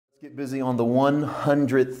Get busy on the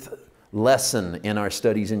 100th lesson in our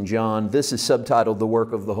studies in John. This is subtitled The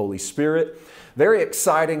Work of the Holy Spirit. Very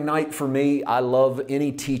exciting night for me. I love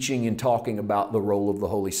any teaching and talking about the role of the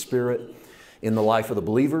Holy Spirit in the life of the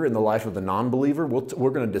believer, in the life of the non-believer.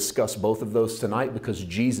 We're going to discuss both of those tonight because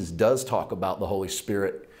Jesus does talk about the Holy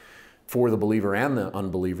Spirit for the believer and the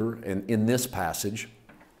unbeliever in this passage.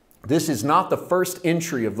 This is not the first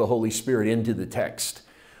entry of the Holy Spirit into the text.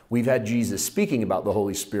 We've had Jesus speaking about the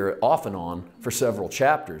Holy Spirit off and on for several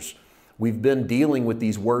chapters. We've been dealing with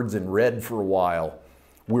these words in red for a while.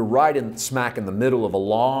 We're right smack in the middle of a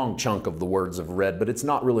long chunk of the words of red, but it's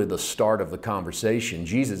not really the start of the conversation.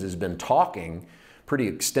 Jesus has been talking pretty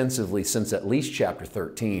extensively since at least chapter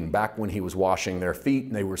 13, back when he was washing their feet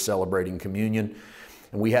and they were celebrating communion.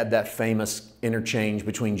 And we had that famous interchange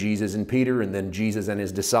between Jesus and Peter and then Jesus and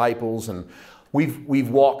his disciples. And We've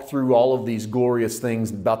walked through all of these glorious things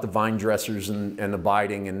about the vine dressers and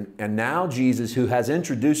abiding. And now Jesus, who has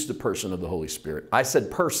introduced the person of the Holy Spirit. I said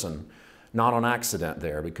person, not on accident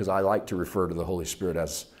there, because I like to refer to the Holy Spirit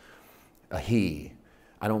as a he.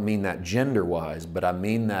 I don't mean that gender-wise, but I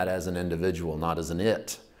mean that as an individual, not as an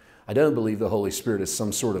it. I don't believe the Holy Spirit is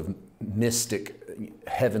some sort of mystic,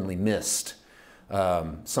 heavenly mist,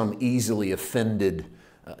 some easily offended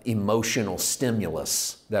emotional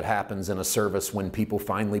stimulus that happens in a service when people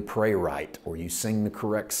finally pray right or you sing the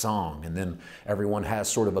correct song and then everyone has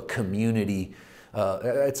sort of a community.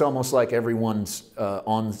 It's almost like everyone's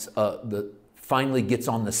finally gets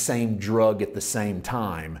on the same drug at the same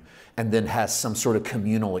time and then has some sort of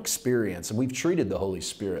communal experience. And we've treated the Holy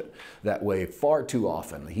Spirit that way far too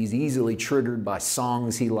often. He's easily triggered by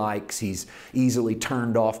songs he likes. He's easily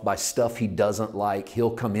turned off by stuff he doesn't like. He'll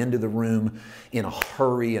come into the room in a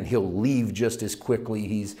hurry and he'll leave just as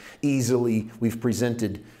quickly. We've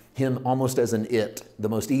presented him almost as an it, the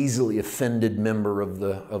most easily offended member of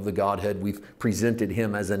the Godhead. We've presented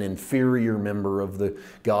him as an inferior member of the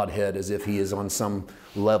Godhead, as if he is on some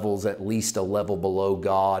levels at least a level below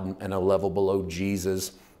God and a level below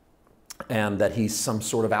Jesus, and that he's some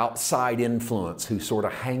sort of outside influence who sort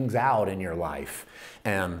of hangs out in your life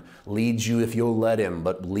and leads you if you'll let him,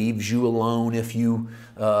 but leaves you alone if you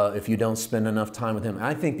don't spend enough time with him.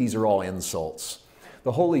 I think these are all insults.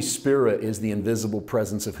 The Holy Spirit is the invisible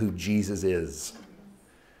presence of who Jesus is.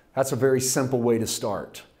 That's a very simple way to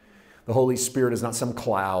start. The Holy Spirit is not some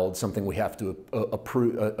cloud, something we have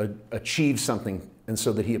to achieve something, and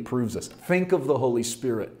so that he approves us. Think of the Holy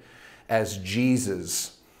Spirit as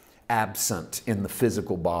Jesus absent in the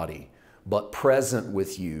physical body, but present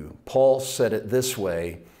with you. Paul said it this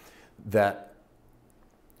way, that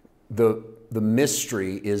the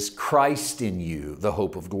mystery is Christ in you, the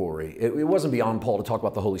hope of glory. It wasn't beyond Paul to talk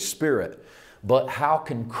about the Holy Spirit, but how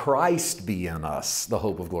can Christ be in us, the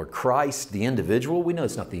hope of glory? Christ, the individual? We know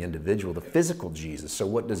it's not the individual, the physical Jesus. So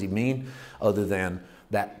what does he mean other than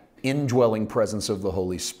that indwelling presence of the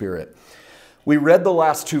Holy Spirit? We read the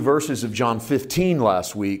last two verses of John 15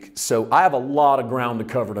 last week, so I have a lot of ground to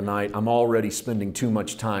cover tonight. I'm already spending too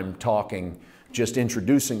much time talking, just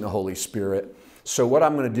introducing the Holy Spirit. So what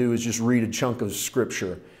I'm going to do is just read a chunk of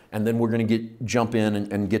Scripture, and then we're going to jump in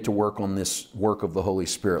and get to work on this work of the Holy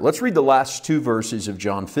Spirit. Let's read the last two verses of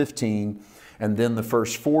John 15, and then the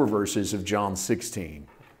first four verses of John 16.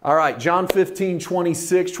 All right, John 15,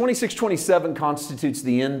 26. 26, 27 constitutes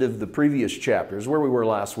the end of the previous chapters, where we were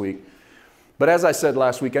last week. But as I said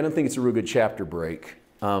last week, I don't think it's a real good chapter break.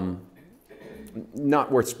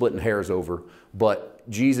 Not worth splitting hairs over, but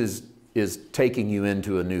Jesus is taking you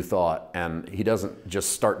into a new thought, and he doesn't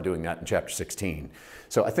just start doing that in chapter 16.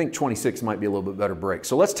 So I think 26 might be a little bit better break.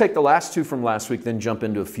 So let's take the last two from last week, then jump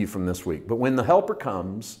into a few from this week. But when the Helper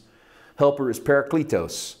comes, Helper is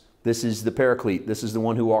Parakletos. This is the Paraclete. This is the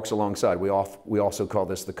one who walks alongside. We also call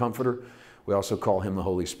this the Comforter. We also call him the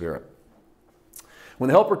Holy Spirit. When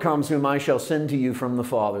the Helper comes, whom I shall send to you from the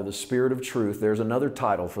Father, the Spirit of truth. There's another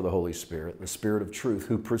title for the Holy Spirit, the Spirit of truth,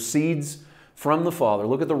 who proceeds from the Father.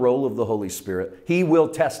 Look at the role of the Holy Spirit. He will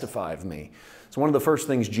testify of me. So one of the first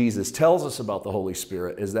things Jesus tells us about the Holy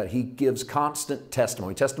Spirit is that he gives constant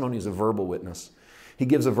testimony. Testimony is a verbal witness. He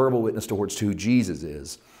gives a verbal witness towards who Jesus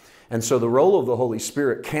is. And so the role of the Holy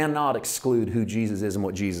Spirit cannot exclude who Jesus is and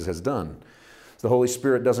what Jesus has done. The Holy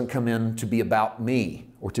Spirit doesn't come in to be about me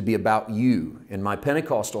or to be about you. In my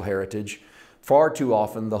Pentecostal heritage, far too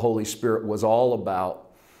often the Holy Spirit was all about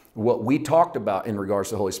what we talked about in regards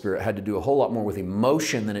to the Holy Spirit. Had to do a whole lot more with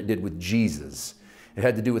emotion than it did with Jesus. It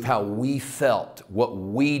had to do with how we felt, what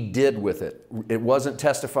we did with it. It wasn't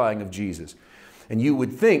testifying of Jesus. And you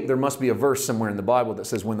would think there must be a verse somewhere in the Bible that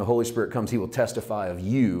says when the Holy Spirit comes, he will testify of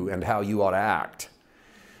you and how you ought to act.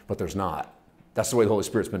 But there's not. That's the way the Holy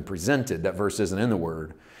Spirit's been presented. That verse isn't in the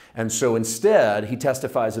Word. And so instead, he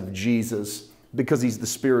testifies of Jesus because he's the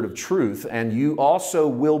Spirit of truth, and you also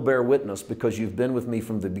will bear witness because you've been with me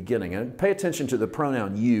from the beginning. And pay attention to the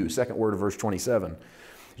pronoun you, second word of verse 27.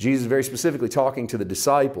 Jesus is very specifically talking to the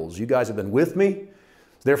disciples. You guys have been with me,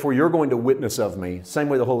 therefore you're going to witness of me, same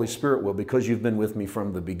way the Holy Spirit will, because you've been with me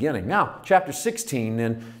from the beginning. Now, chapter 16,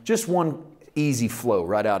 then, just one easy flow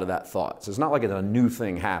right out of that thought. So it's not like it's a new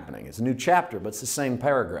thing happening. It's a new chapter, but it's the same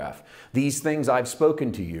paragraph. These things I've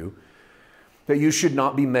spoken to you, that you should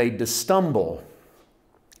not be made to stumble.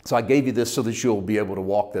 So I gave you this so that you'll be able to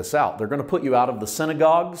walk this out. They're going to put you out of the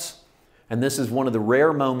synagogues, and this is one of the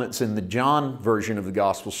rare moments in the John version of the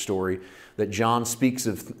gospel story that John speaks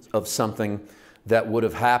of something that would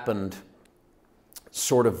have happened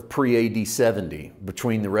sort of pre-AD 70,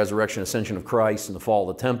 between the resurrection and ascension of Christ and the fall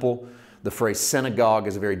of the temple. The phrase synagogue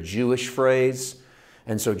is a very Jewish phrase,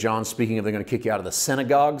 and so John's speaking of they're going to kick you out of the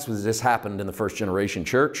synagogues, because this happened in the first generation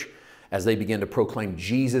church. As they begin to proclaim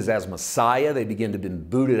Jesus as Messiah, they begin to be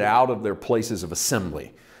booted out of their places of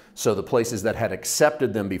assembly. So the places that had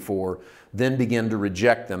accepted them before then began to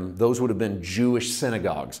reject them. Those would have been Jewish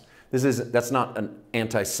synagogues. That's not an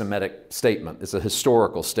anti-Semitic statement. It's a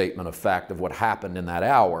historical statement of fact of what happened in that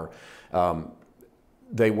hour.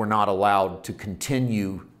 They were not allowed to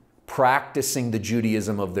continue practicing the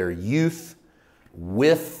Judaism of their youth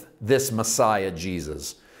with this Messiah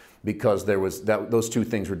Jesus, because those two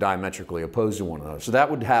things were diametrically opposed to one another. So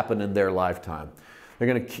that would happen in their lifetime. They're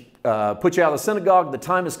going to put you out of the synagogue. The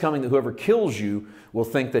time is coming that whoever kills you will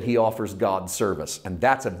think that he offers God service. And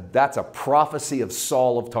that's a prophecy of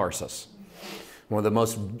Saul of Tarsus. One of the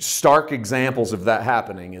most stark examples of that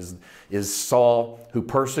happening is Saul, who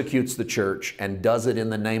persecutes the church and does it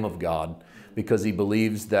in the name of God because he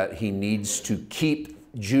believes that he needs to keep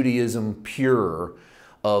Judaism pure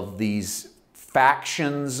of these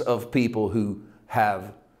factions of people who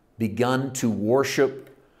have begun to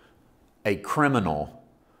worship a criminal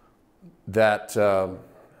that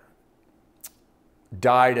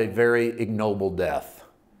died a very ignoble death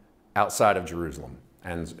outside of Jerusalem.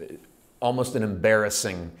 And it's almost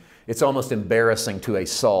embarrassing to a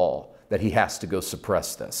Saul that he has to go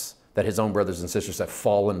suppress this, that his own brothers and sisters have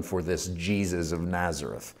fallen for this Jesus of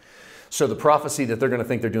Nazareth. So the prophecy that they're going to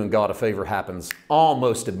think they're doing God a favor happens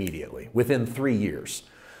almost immediately, within 3 years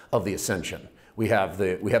of the ascension. We have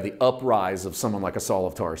the uprise of someone like a Saul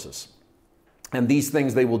of Tarsus. And these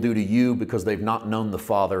things they will do to you because they've not known the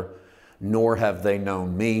Father, nor have they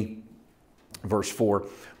known me. Verse 4,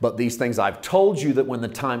 but these things I've told you that when the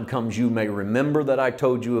time comes you may remember that I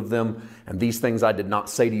told you of them. And these things I did not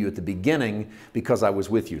say to you at the beginning because I was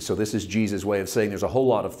with you. So this is Jesus' way of saying there's a whole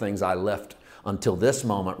lot of things I left until this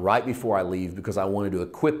moment, right before I leave, because I wanted to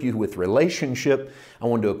equip you with relationship. I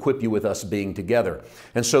wanted to equip you with us being together.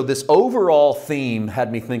 And so this overall theme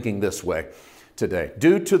had me thinking this way today.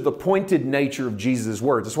 Due to the pointed nature of Jesus'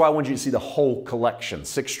 words, that's why I want you to see the whole collection,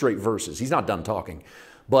 6 straight verses. He's not done talking.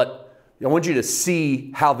 But I want you to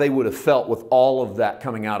see how they would have felt with all of that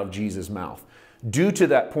coming out of Jesus' mouth. Due to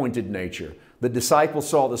that pointed nature, the disciples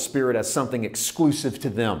saw the Spirit as something exclusive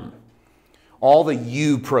to them. All the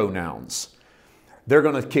you pronouns. They're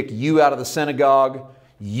going to kick you out of the synagogue.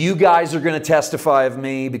 You guys are going to testify of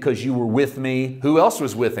me because you were with me. Who else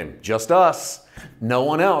was with him? Just us. No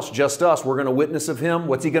one else, just us. We're going to witness of him.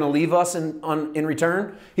 What's he going to leave us in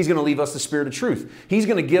return? He's going to leave us the Spirit of truth. He's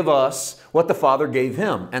going to give us what the Father gave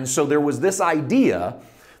him. And so there was this idea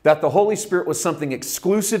that the Holy Spirit was something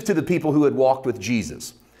exclusive to the people who had walked with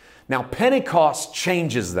Jesus. Now, Pentecost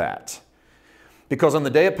changes that, because on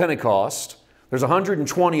the day of Pentecost, there's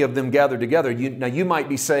 120 of them gathered together. Now, you might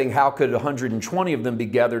be saying, how could 120 of them be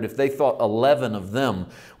gathered if they thought 11 of them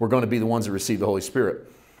were going to be the ones that received the Holy Spirit?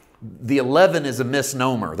 The 11 is a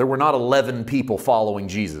misnomer. There were not 11 people following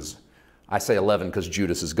Jesus. I say 11 because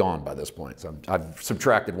Judas is gone by this point. So I've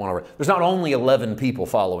subtracted one over. There's not only 11 people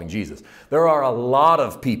following Jesus. There are a lot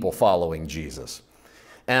of people following Jesus.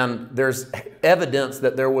 And there's evidence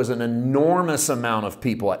that there was an enormous amount of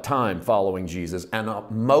people at time following Jesus, and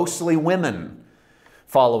mostly women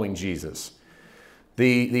following Jesus.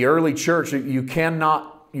 The early church, you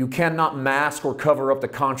cannot mask or cover up the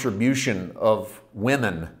contribution of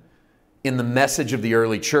women in the message of the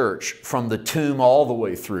early church from the tomb all the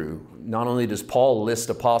way through. Not only does Paul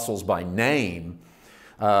list apostles by name,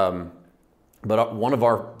 but one of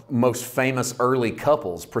our most famous early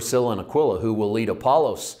couples, Priscilla and Aquila, who will lead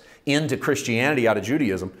Apollos into Christianity out of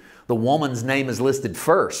Judaism, the woman's name is listed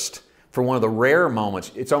first for one of the rare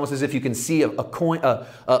moments. It's almost as if you can see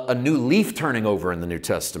a new leaf turning over in the New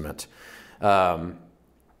Testament.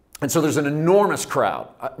 And so there's an enormous crowd.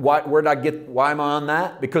 Why am I on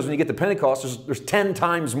that? Because when you get to Pentecost, there's 10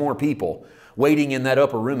 times more people waiting in that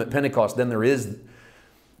upper room at Pentecost than there is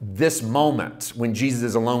this moment when Jesus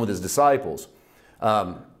is alone with his disciples.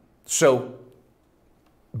 But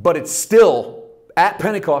it's still, at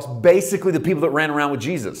Pentecost, basically the people that ran around with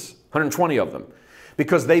Jesus, 120 of them,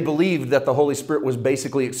 because they believed that the Holy Spirit was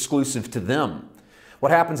basically exclusive to them.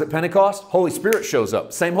 What happens at Pentecost? Holy Spirit shows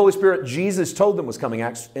up. Same Holy Spirit Jesus told them was coming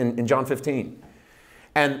in John 15.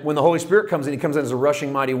 And when the Holy Spirit comes in, he comes in as a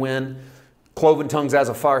rushing mighty wind, cloven tongues as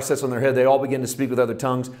a fire sets on their head. They all begin to speak with other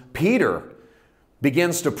tongues. Peter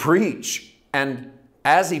begins to preach. And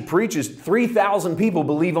as he preaches, 3,000 people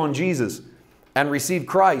believe on Jesus and receive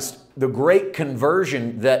Christ. The great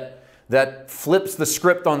conversion that flips the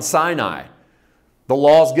script on Sinai. The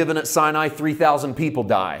law's given at Sinai, 3,000 people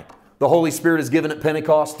die. The Holy Spirit is given at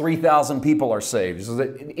Pentecost, 3,000 people are saved. So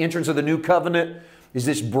the entrance of the new covenant is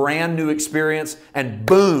this brand new experience, and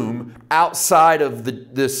boom, outside of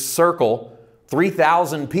this circle,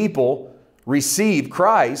 3,000 people receive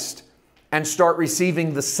Christ and start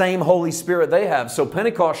receiving the same Holy Spirit they have. So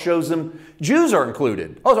Pentecost shows them Jews are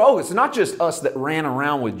included. Oh, it's not just us that ran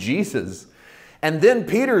around with Jesus. And then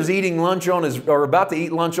Peter's eating lunch about to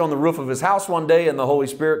eat lunch on the roof of his house one day, and the Holy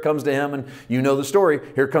Spirit comes to him, and you know the story.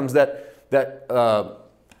 Here comes that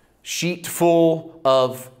sheet full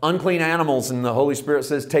of unclean animals, and the Holy Spirit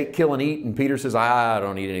says, take, kill, and eat. And Peter says, I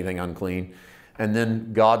don't eat anything unclean. And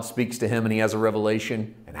then God speaks to him, and he has a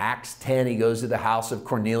revelation. In Acts 10, he goes to the house of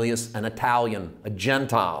Cornelius, an Italian, a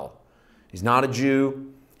Gentile. He's not a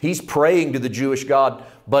Jew. He's praying to the Jewish God,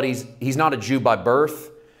 but he's not a Jew by birth.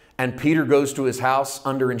 And Peter goes to his house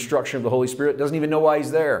under instruction of the Holy Spirit, doesn't even know why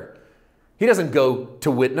he's there. He doesn't go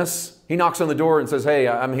to witness. He knocks on the door and says, hey,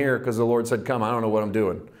 I'm here because the Lord said, come, I don't know what I'm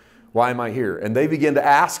doing. Why am I here? And they begin to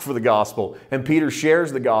ask for the gospel, and Peter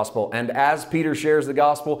shares the gospel. And as Peter shares the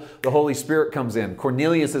gospel, the Holy Spirit comes in.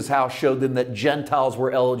 Cornelius' house showed them that Gentiles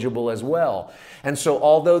were eligible as well. And so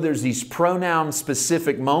although there's these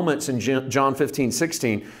pronoun-specific moments in John 15,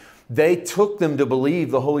 16, they took them to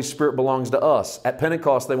believe the Holy Spirit belongs to us. At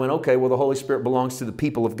Pentecost, they went, okay, well, the Holy Spirit belongs to the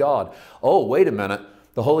people of God. Oh, wait a minute.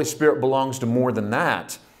 The Holy Spirit belongs to more than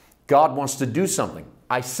that. God wants to do something.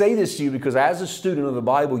 I say this to you because as a student of the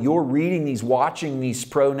Bible, you're reading these, watching these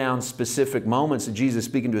pronoun-specific moments of Jesus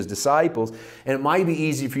speaking to his disciples, and it might be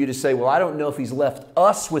easy for you to say, well, I don't know if he's left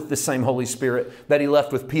us with the same Holy Spirit that he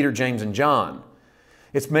left with Peter, James, and John.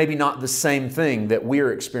 It's maybe not the same thing that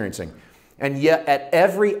we're experiencing. And yet at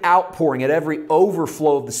every outpouring, at every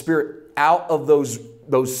overflow of the Spirit out of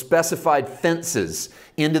those specified fences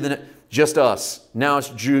into just us. Now it's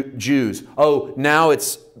Jews. Oh, now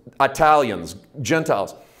it's Italians,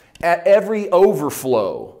 Gentiles. At every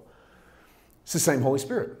overflow, it's the same Holy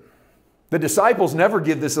Spirit. The disciples never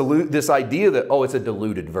give this idea that, oh, it's a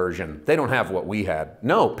diluted version. They don't have what we had.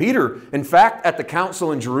 No, Peter, in fact, at the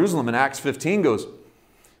council in Jerusalem in Acts 15 goes,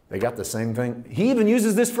 they got the same thing. He even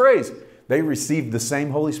uses this phrase. They received the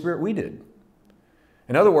same Holy Spirit we did.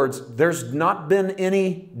 In other words, there's not been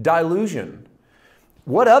any dilution.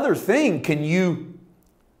 What other thing can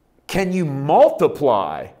you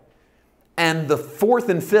multiply and the fourth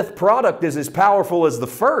and fifth product is as powerful as the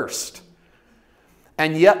first?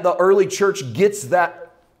 And yet the early church gets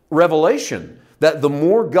that revelation that the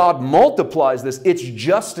more God multiplies this, it's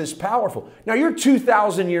just as powerful. Now you're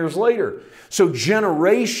 2,000 years later. So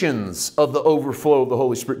generations of the overflow of the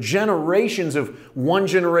Holy Spirit, generations of one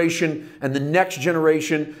generation and the next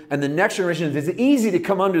generation and the next generation. It's easy to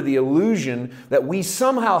come under the illusion that we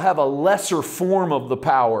somehow have a lesser form of the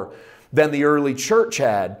power than the early church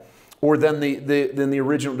had or than the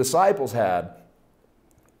original disciples had.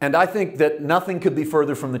 And I think that nothing could be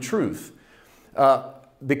further from the truth.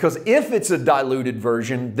 Because if it's a diluted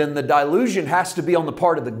version, then the dilution has to be on the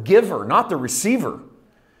part of the giver, not the receiver.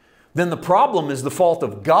 Then the problem is the fault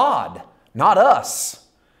of God, not us.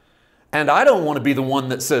 And I don't want to be the one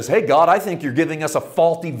that says, hey, God, I think you're giving us a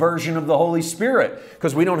faulty version of the Holy Spirit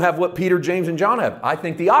because we don't have what Peter, James, and John have. I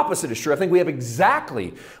think the opposite is true. I think we have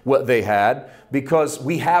exactly what they had because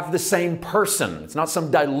we have the same person. It's not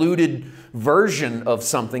some diluted version of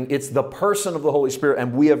something. It's the person of the Holy Spirit,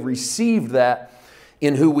 and we have received that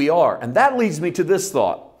in who we are. And that leads me to this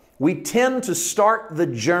thought. We tend to start the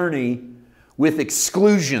journey with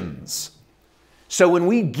exclusions. So when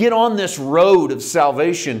we get on this road of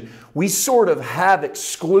salvation, we sort of have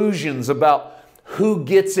exclusions about who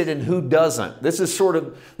gets it and who doesn't. This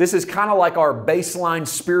is kind of like our baseline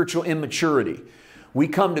spiritual immaturity. We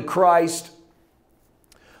come to Christ,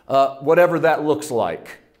 whatever that looks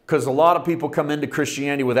like, because a lot of people come into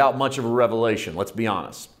Christianity without much of a revelation, let's be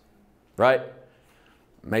honest, right?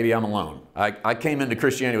 maybe I'm alone. I came into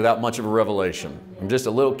Christianity without much of a revelation. I'm just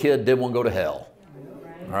a little kid, didn't want to go to hell.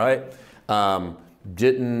 All right?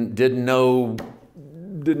 Didn't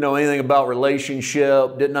know anything about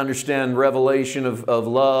relationship, didn't understand revelation of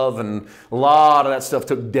love, and a lot of that stuff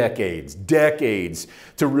took decades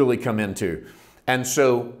to really come into. And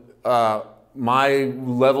so my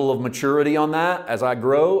level of maturity on that as I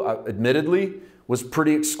grow, admittedly, was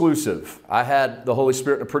pretty exclusive. I had the Holy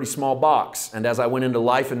Spirit in a pretty small box. And as I went into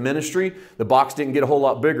life and ministry, the box didn't get a whole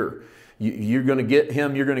lot bigger. You're going to get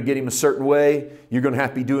Him, you're going to get Him a certain way, you're going to have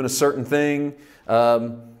to be doing a certain thing.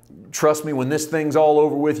 Trust me, when this thing's all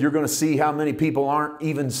over with, you're going to see how many people aren't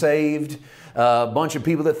even saved. A bunch of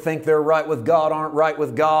people that think they're right with God aren't right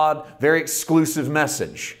with God. Very exclusive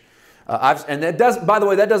message. And that does, by the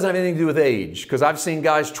way, that doesn't have anything to do with age, because I've seen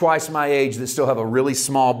guys twice my age that still have a really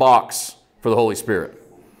small box for the Holy Spirit.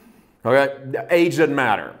 Okay? Age doesn't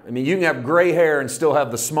matter. I mean, you can have gray hair and still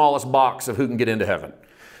have the smallest box of who can get into heaven.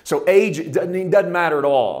 So age doesn't matter at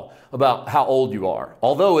all about how old you are.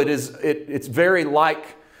 Although it's very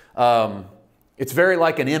like an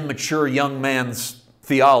immature young man's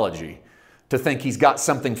theology to think he's got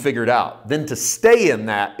something figured out. Then to stay in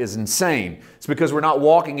that is insane. It's because we're not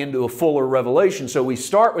walking into a fuller revelation. So we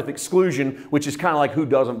start with exclusion, which is kind of like who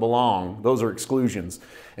doesn't belong. Those are exclusions.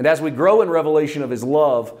 And as we grow in revelation of His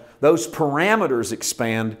love, those parameters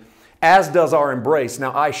expand, as does our embrace.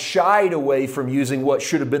 Now, I shied away from using what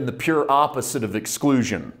should have been the pure opposite of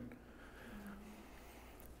exclusion.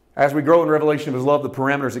 As we grow in revelation of His love, the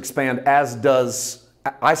parameters expand, as does,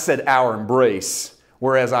 I said our embrace,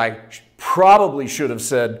 whereas I probably should have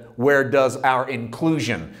said, where does our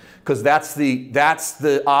inclusion? Because that's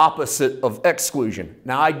the opposite of exclusion.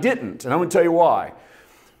 Now, I didn't, and I'm going to tell you why.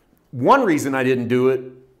 One reason I didn't do it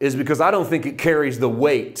is because I don't think it carries the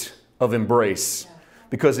weight of embrace.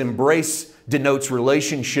 Because embrace denotes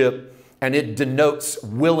relationship, and it denotes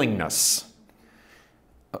willingness.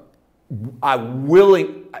 If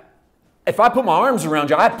I put my arms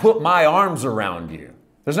around you, I put my arms around you.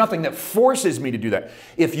 There's nothing that forces me to do that.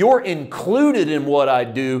 If you're included in what I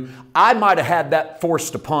do, I might have had that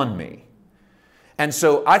forced upon me. And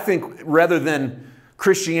so I think rather than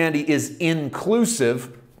Christianity is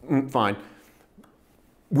inclusive, fine,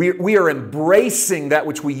 we are embracing that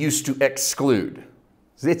which we used to exclude.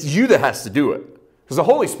 It's you that has to do it. Because the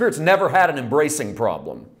Holy Spirit's never had an embracing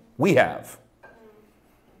problem. We have.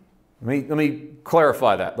 Let me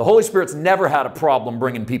clarify that. The Holy Spirit's never had a problem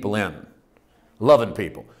bringing people in, loving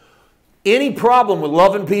people. Any problem with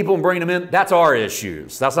loving people and bringing them in, that's our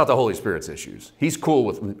issues. That's not the Holy Spirit's issues. He's cool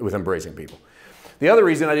with embracing people. The other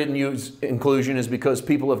reason I didn't use inclusion is because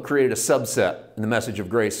people have created a subset in the message of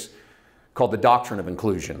grace called the doctrine of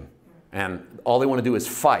inclusion. And all they want to do is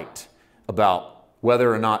fight about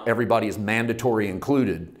whether or not everybody is mandatory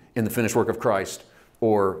included in the finished work of Christ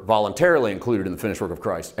or voluntarily included in the finished work of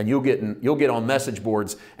Christ. And you'll get on message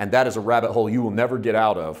boards, and that is a rabbit hole you will never get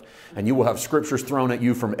out of. And you will have scriptures thrown at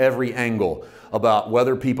you from every angle about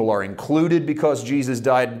whether people are included because Jesus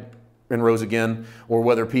died and rose again, or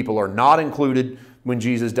whether people are not included when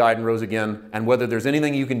Jesus died and rose again, and whether there's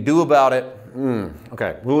anything you can do about it.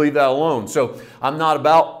 Okay, we'll leave that alone. So I'm not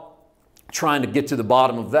about trying to get to the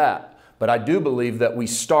bottom of that. But I do believe that we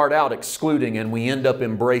start out excluding and we end up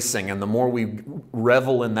embracing. And the more we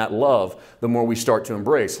revel in that love, the more we start to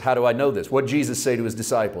embrace. How do I know this? What did Jesus say to His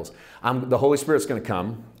disciples? The Holy Spirit's going to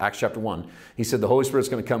come. Acts chapter 1. He said, the Holy Spirit's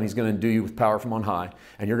going to come. He's going to endue you with power from on high.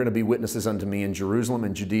 And you're going to be witnesses unto me in Jerusalem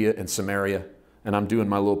and Judea and Samaria. And I'm doing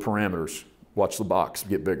my little parameters. Watch the box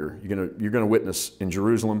get bigger. You're going to witness in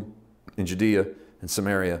Jerusalem, in Judea, and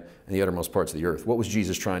Samaria, and the uttermost parts of the earth. What was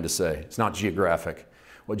Jesus trying to say? It's not geographic.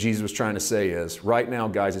 What Jesus was trying to say is, right now,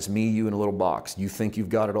 guys, it's me, you, in a little box. You think you've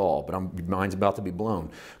got it all, but your mind's about to be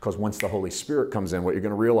blown. Because once the Holy Spirit comes in, what you're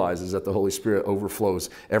going to realize is that the Holy Spirit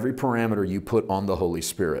overflows every parameter you put on the Holy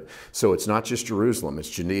Spirit. So it's not just Jerusalem,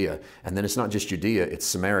 it's Judea. And then it's not just Judea, it's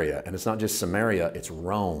Samaria. And it's not just Samaria, it's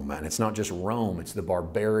Rome. And it's not just Rome, it's the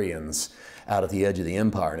barbarians out at the edge of the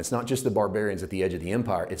empire. And it's not just the barbarians at the edge of the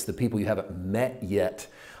empire, it's the people you haven't met yet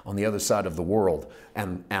on the other side of the world.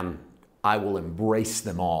 And I will embrace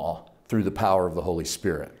them all through the power of the Holy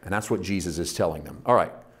Spirit. And that's what Jesus is telling them. All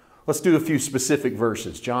right, let's do a few specific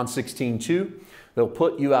verses. John 16:2, they'll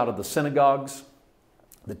put you out of the synagogues.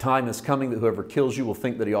 The time is coming that whoever kills you will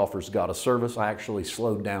think that he offers God a service. I actually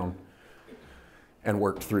slowed down and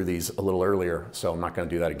worked through these a little earlier, so I'm not going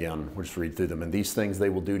to do that again. We'll just read through them. And these things they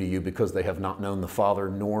will do to you because they have not known the Father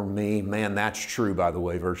nor me. Man, that's true, by the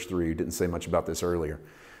way, verse 3. Didn't say much about this earlier.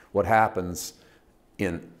 What happens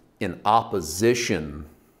in opposition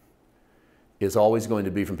is always going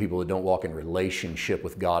to be from people that don't walk in relationship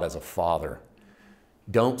with God as a Father.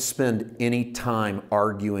 Don't spend any time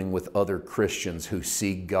arguing with other Christians who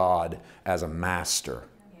see God as a master.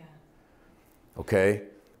 Okay?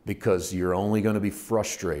 Because you're only going to be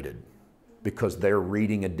frustrated because they're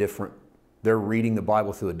reading the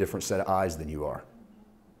Bible through a different set of eyes than you are.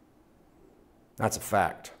 That's a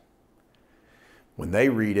fact. When they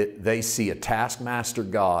read it, they see a taskmaster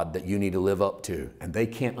God that you need to live up to, and they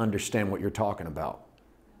can't understand what you're talking about.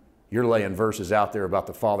 You're laying verses out there about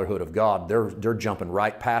the fatherhood of God. They're jumping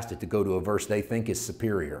right past it to go to a verse they think is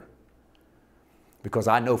superior. Because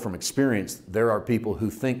I know from experience, there are people who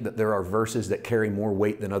think that there are verses that carry more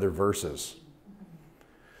weight than other verses.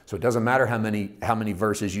 So it doesn't matter how many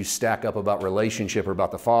verses you stack up about relationship or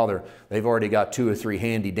about the Father. They've already got 2 or 3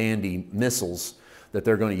 handy-dandy missiles that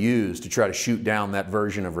they're going to use to try to shoot down that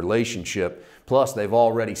version of relationship. Plus, they've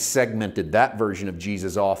already segmented that version of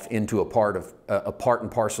Jesus off into a part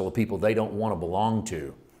and parcel of people they don't want to belong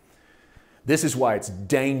to. This is why it's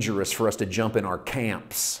dangerous for us to jump in our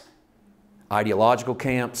camps. Ideological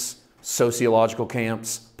camps, sociological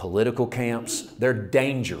camps, political camps. They're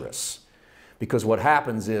dangerous. Because what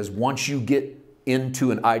happens is once you get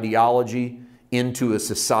into an ideology, into a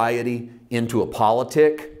society, into a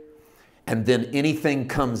politic, and then anything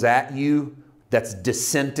comes at you that's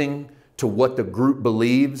dissenting to what the group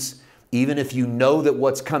believes, even if you know that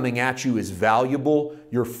what's coming at you is valuable,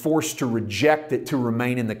 you're forced to reject it to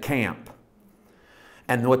remain in the camp.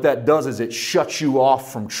 And what that does is it shuts you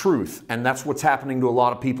off from truth. And that's what's happening to a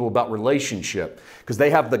lot of people about relationship. Because they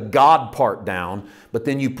have the God part down, but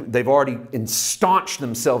then they've already ensconced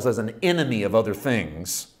themselves as an enemy of other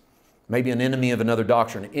things. Maybe an enemy of another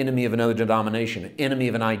doctrine, an enemy of another denomination, an enemy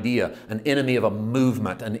of an idea, an enemy of a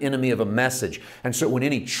movement, an enemy of a message. And so when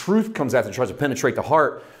any truth comes out that tries to penetrate the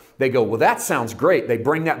heart, they go, well, that sounds great. They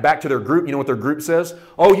bring that back to their group. You know what their group says?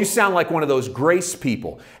 Oh, you sound like one of those grace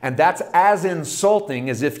people. And that's as insulting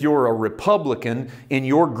as if you're a Republican in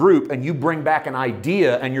your group and you bring back an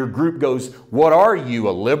idea and your group goes, what are you,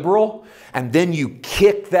 a liberal? And then you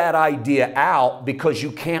kick that idea out because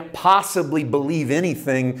you can't possibly believe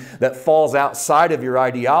anything that falls outside of your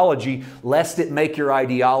ideology, lest it make your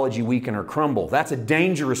ideology weaken or crumble. That's a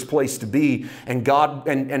dangerous place to be. And God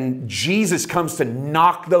and Jesus comes to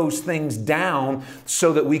knock those things down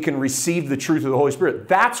so that we can receive the truth of the Holy Spirit.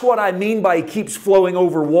 That's what I mean by He keeps flowing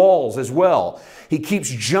over walls as well. He keeps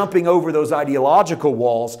jumping over those ideological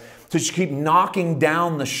walls to just keep knocking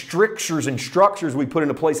down the strictures and structures we put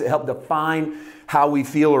into place that help define how we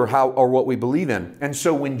feel or what we believe in. And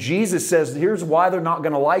so when Jesus says, here's why they're not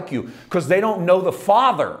going to like you, because they don't know the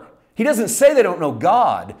Father. He doesn't say they don't know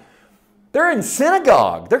God. They're in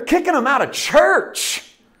synagogue. They're kicking them out of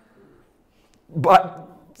church. But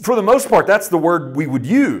for the most part, that's the word we would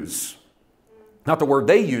use. Not the word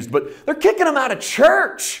they used, but they're kicking them out of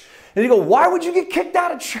church. And you go, why would you get kicked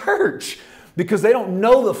out of church? Because they don't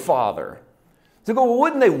know the Father. So you go, well,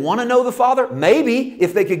 wouldn't they want to know the Father? Maybe,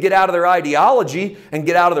 if they could get out of their ideology and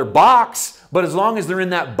get out of their box. But as long as they're in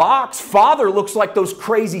that box, Father looks like those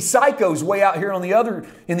crazy psychos way out here in the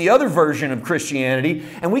other version of Christianity.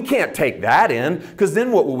 And we can't take that in, because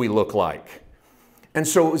then what will we look like? And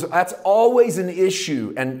so that's always an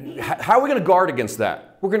issue. And how are we going to guard against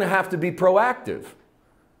that? We're going to have to be proactive.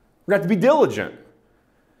 We're going to have to be diligent.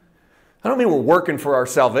 I don't mean we're working for our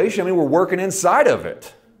salvation. I mean we're working inside of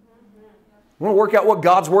it. You want to work out what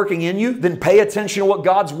God's working in you? Then pay attention to what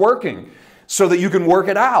God's working so that you can work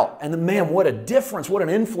it out. And then, man, what a difference, what an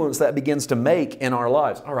influence that begins to make in our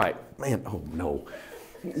lives. All right, man, oh no.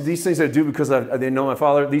 These things I do because they know my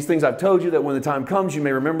Father. These things I've told you that when the time comes you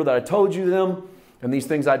may remember that I told you them. And these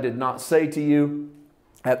things I did not say to you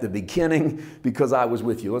at the beginning because I was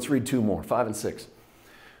with you. Let's read 2 more, 5 and 6.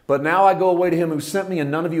 But now I go away to Him who sent me,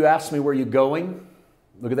 and none of you asked me where you're going.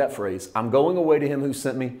 Look at that phrase. I'm going away to Him who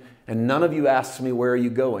sent me, and none of you asked me where are you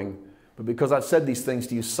going. But because I've said these things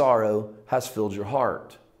to you, sorrow has filled your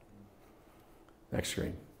heart. Next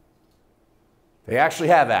screen. They actually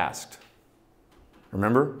have asked.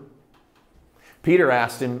 Remember? Peter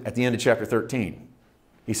asked Him at the end of chapter 13.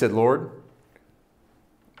 He said, Lord,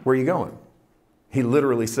 where are you going? He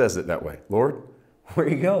literally says it that way. Lord, where are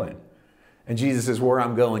you going? And Jesus says, where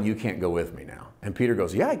I'm going, you can't go with me now. And Peter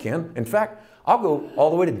goes, yeah, I can. In fact, I'll go all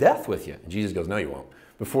the way to death with you. And Jesus goes, no, you won't.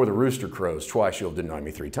 Before the rooster crows, twice you'll deny me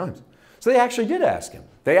 3 times. So they actually did ask Him.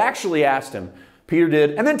 They actually asked Him. Peter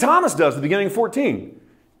did. And then Thomas does at the beginning of 14.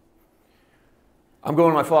 I'm going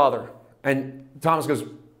to my Father. And Thomas goes,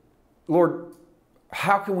 Lord,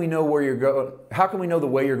 how can we know where you're going? How can we know the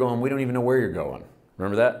way you're going? We don't even know where you're going.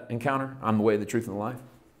 Remember that encounter? I'm the way, the truth, and the life.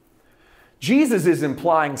 Jesus is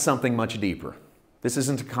implying something much deeper. This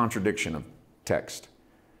isn't a contradiction of text.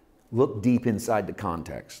 Look deep inside the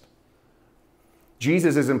context.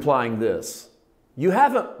 Jesus is implying this. You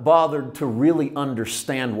haven't bothered to really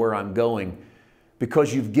understand where I'm going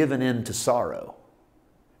because you've given in to sorrow.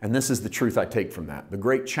 And this is the truth I take from that. The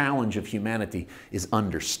great challenge of humanity is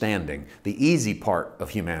understanding. The easy part of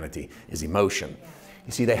humanity is emotion.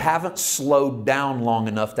 You see, they haven't slowed down long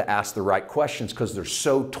enough to ask the right questions because they're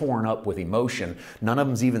so torn up with emotion. None of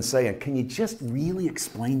them's even saying, can you just really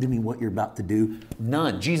explain to me what you're about to do?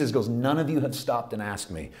 None. Jesus goes, none of you have stopped and asked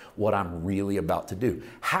me what I'm really about to do.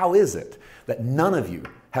 How is it that none of you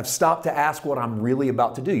have stopped to ask what I'm really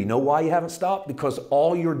about to do? You know why you haven't stopped? Because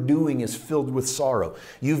all you're doing is filled with sorrow.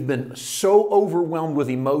 You've been so overwhelmed with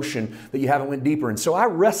emotion that you haven't went deeper. And so I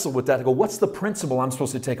wrestle with that to go, what's the principle I'm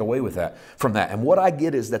supposed to take away with that, from that? And what I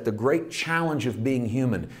get is that the great challenge of being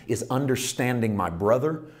human is understanding my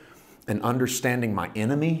brother and understanding my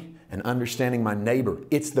enemy and understanding my neighbor.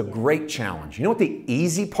 It's the great challenge. You know what the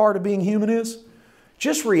easy part of being human is?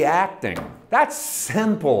 Just reacting. That's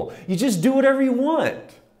simple. You just do whatever you want.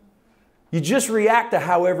 You just react to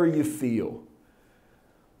however you feel.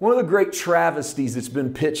 One of the great travesties that's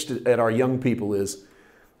been pitched at our young people is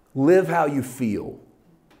live how you feel.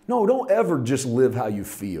 No, don't ever just live how you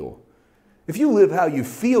feel. If you live how you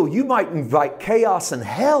feel, you might invite chaos and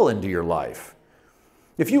hell into your life.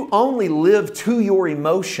 If you only live to your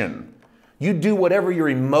emotion, you do whatever your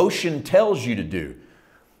emotion tells you to do,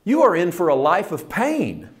 you are in for a life of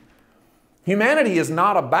pain. Humanity is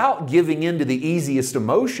not about giving in to the easiest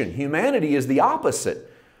emotion. Humanity is the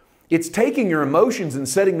opposite. It's taking your emotions and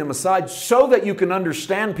setting them aside so that you can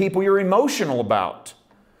understand people you're emotional about.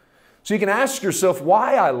 So you can ask yourself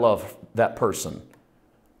why I love that person.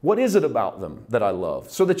 What is it about them that I love?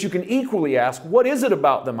 So that you can equally ask, what is it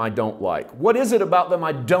about them I don't like? What is it about them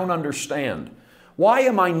I don't understand? Why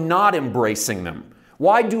am I not embracing them?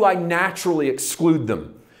 Why do I naturally exclude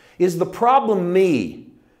them? Is the problem me?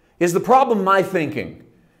 Is the problem my thinking?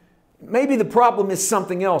 Maybe the problem is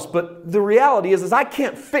something else, but the reality is I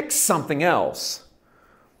can't fix something else.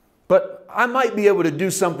 But I might be able to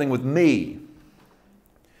do something with me.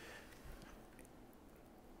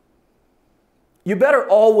 You better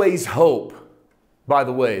always hope, by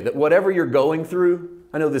the way, that whatever you're going through,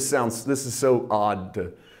 I know this is so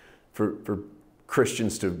odd for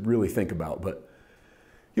Christians to really think about, but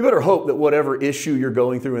you better hope that whatever issue you're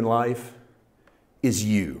going through in life is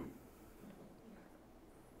you.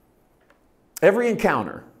 Every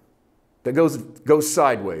encounter that goes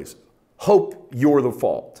sideways, hope you're the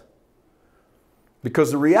fault.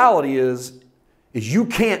 Because the reality is you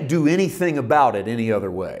can't do anything about it any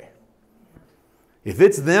other way. If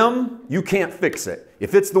it's them, you can't fix it.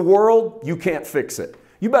 If it's the world, you can't fix it.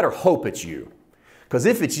 You better hope it's you. Because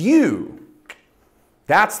if it's you,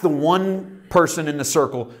 that's the one person in the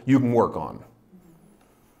circle you can work on.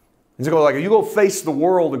 And so if you go face the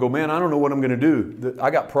world and go, man, I don't know what I'm going to do. I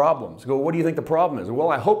got problems. Go, what do you think the problem is? Well,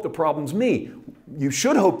 I hope the problem's me. You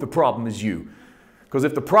should hope the problem is you. Because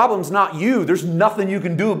if the problem's not you, there's nothing you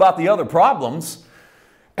can do about the other problems.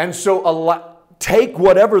 And so take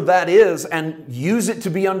whatever that is and use it to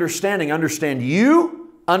be understanding. Understand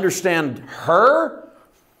you, understand her.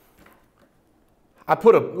 I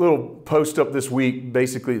put a little post up this week.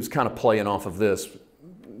 Basically, it was kind of playing off of this.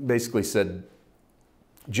 Basically said,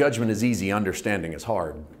 judgment is easy, understanding is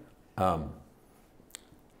hard.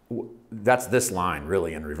 That's this line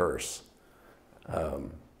really in reverse.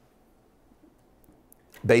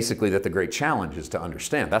 Basically that the great challenge is to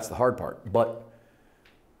understand. That's the hard part. But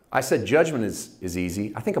I said judgment is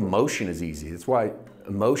easy. I think emotion is easy. That's why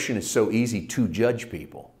emotion is so easy to judge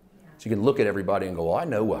people. So you can look at everybody and go, well, I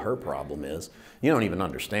know what her problem is. You don't even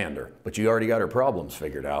understand her, but you already got her problems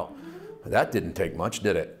figured out. That didn't take much,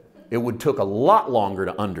 did it? It would took a lot longer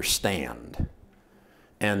to understand.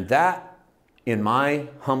 And that, in my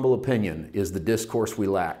humble opinion, is the discourse we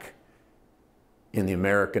lack in the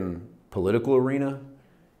American political arena,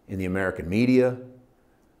 in the American media,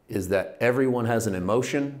 is that everyone has an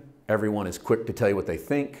emotion, everyone is quick to tell you what they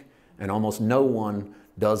think, and almost no one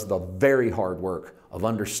does the very hard work of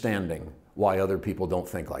understanding why other people don't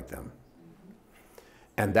think like them.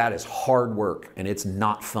 And that is hard work, and it's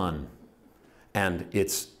not fun. And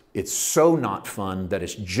it's so not fun that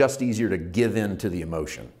it's just easier to give in to the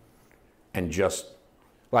emotion. And just,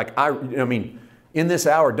 I mean, in this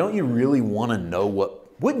hour, don't you really want to know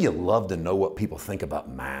wouldn't you love to know what people think about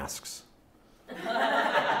masks?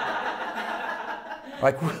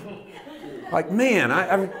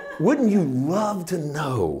 Man, wouldn't you love to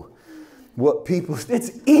know what people,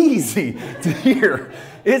 it's easy to hear.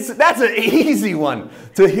 That's an easy one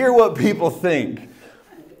to hear what people think.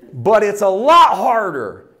 But it's a lot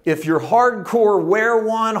harder if you're hardcore wear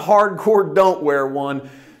one, hardcore don't wear one.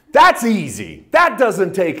 That's easy. That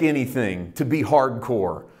doesn't take anything to be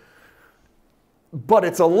hardcore. But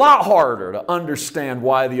it's a lot harder to understand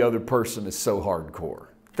why the other person is so hardcore.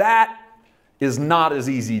 That is not as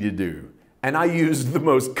easy to do. And I used the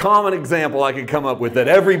most common example I could come up with that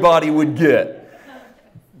everybody would get.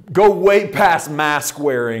 Go way past mask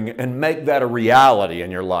wearing and make that a reality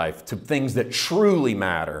in your life to things that truly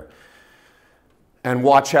matter. And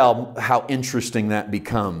watch how interesting that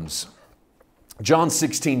becomes. John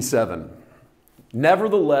 16:7.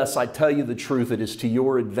 Nevertheless, I tell you the truth, it is to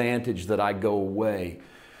your advantage that I go away.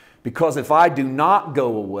 Because if I do not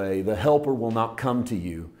go away, the Helper will not come to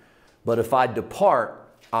you. But if I depart,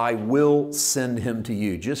 I will send him to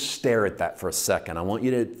you. Just stare at that for a second. I want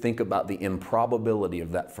you to think about the improbability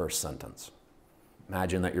of that first sentence.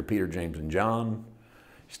 Imagine that you're Peter, James, and John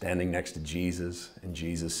standing next to Jesus, and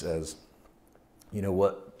Jesus says, you know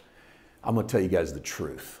what? I'm going to tell you guys the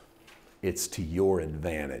truth. It's to your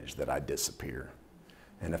advantage that I disappear.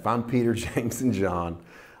 And if I'm Peter, James, and John,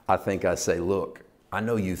 I think I say, look, I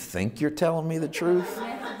know you think you're telling me the truth,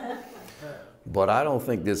 but I don't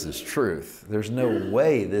think this is truth. There's no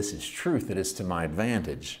way this is truth. It is to my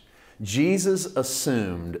advantage. Jesus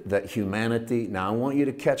assumed that humanity, now I want you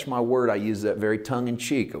to catch my word, I use that very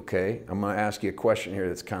tongue-in-cheek, okay? I'm going to ask you a question here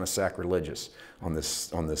that's kind of sacrilegious on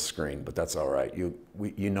this screen, but that's all right.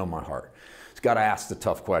 You know my heart. It's got to ask the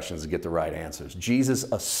tough questions to get the right answers. Jesus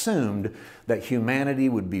assumed that humanity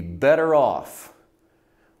would be better off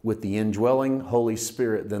with the indwelling Holy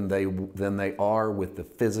Spirit than they are with the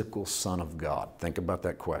physical Son of God. Think about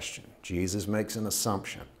that question. Jesus makes an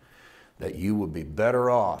assumption that you would be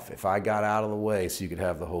better off if I got out of the way so you could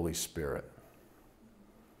have the Holy Spirit.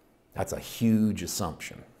 That's a huge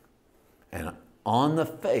assumption. And on the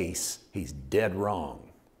face, he's dead wrong.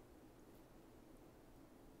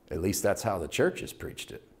 At least that's how the church has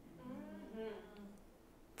preached it.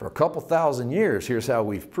 For a couple thousand years, here's how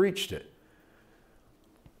we've preached it.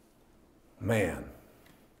 Man,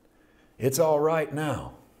 it's all right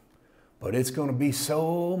now, but it's going to be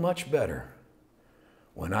so much better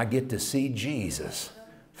when I get to see Jesus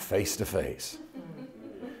face to face.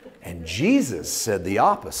 And Jesus said the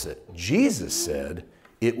opposite. Jesus said,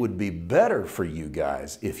 it would be better for you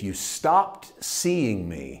guys if you stopped seeing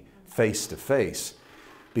me face to face,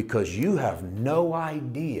 because you have no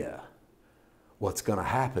idea what's going to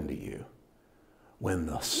happen to you when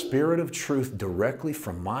the Spirit of truth directly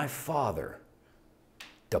from my Father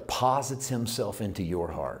deposits himself into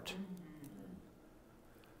your heart.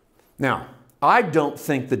 Now, I don't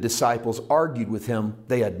think the disciples argued with him.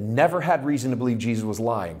 They had never had reason to believe Jesus was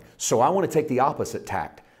lying. So I want to take the opposite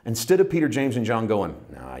tact. Instead of Peter, James, and John going,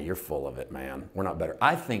 nah, you're full of it, man. We're not better.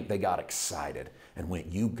 I think they got excited and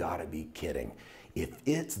went, you got to be kidding. If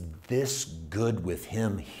it's this good with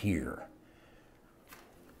him here,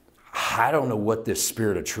 I don't know what this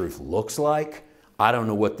Spirit of truth looks like. I don't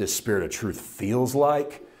know what this Spirit of truth feels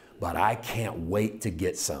like, but I can't wait to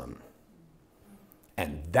get some.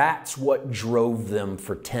 And that's what drove them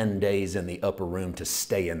for 10 days in the upper room to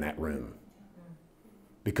stay in that room.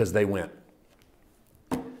 Because they went,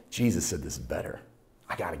 Jesus said this is better.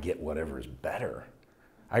 I got to get whatever is better.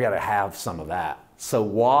 I got to have some of that. So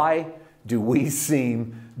why do we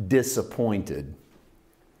seem disappointed?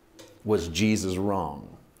 Was Jesus wrong?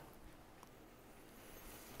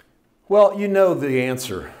 Well, you know the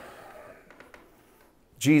answer.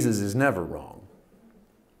 Jesus is never wrong.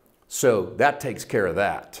 So that takes care of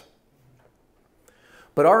that.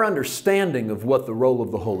 But our understanding of what the role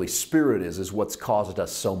of the Holy Spirit is what's caused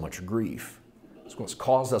us so much grief. It's what's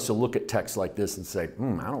caused us to look at texts like this and say, I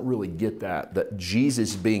don't really get that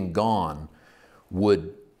Jesus being gone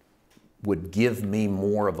would give me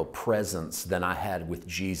more of a presence than I had with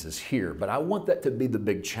Jesus here. But I want that to be the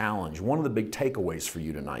big challenge. One of the big takeaways for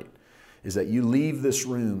you tonight is that you leave this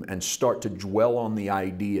room and start to dwell on the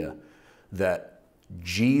idea that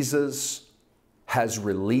Jesus has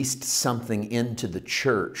released something into the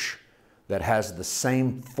church that has the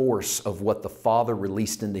same force of what the Father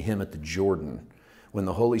released into him at the Jordan. when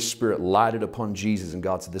the Holy Spirit lighted upon Jesus and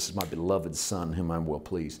God said, "This is my beloved Son, whom I'm well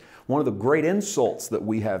pleased." One of the great insults that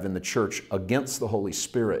we have in the church against the Holy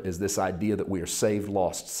Spirit is this idea that we are saved,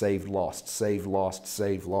 lost, saved, lost, saved, lost,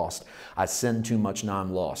 saved, lost. I sinned too much, now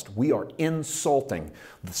I'm lost. We are insulting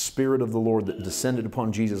the Spirit of the Lord that descended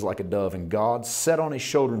upon Jesus like a dove, and God sat on his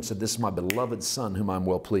shoulder and said, "This is my beloved Son, whom I'm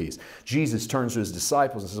well pleased." Jesus turns to his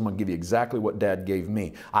disciples and says, "I'm going to give you exactly what Dad gave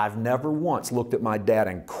me. I've never once looked at my dad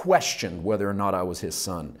and questioned whether or not I was his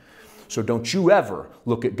son. So don't you ever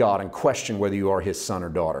look at God and question whether you are his son or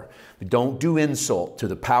daughter. Don't do insult to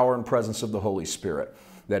the power and presence of the Holy Spirit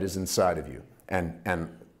that is inside of you." And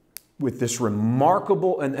with this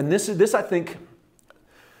remarkable, and this I think,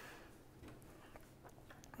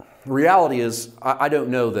 the reality is, I don't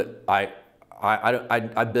know that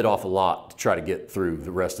I bit off a lot to try to get through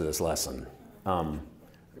the rest of this lesson.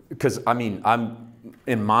 Because, I mean,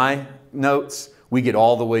 in my notes, we get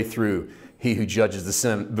all the way through "He who judges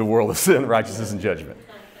the world of sin, righteousness, and judgment."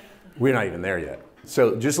 We're not even there yet.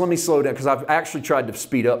 So just let me slow down, because I've actually tried to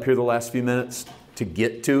speed up here the last few minutes to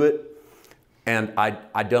get to it. And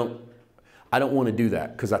I don't want to do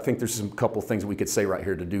that, because I think there's some couple things that we could say right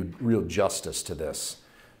here to do real justice to this.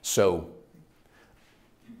 So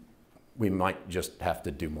we might just have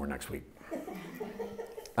to do more next week.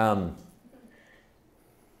 I've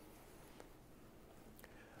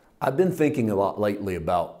been thinking a lot lately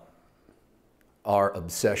about our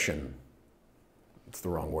obsession. It's the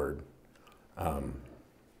wrong word. Let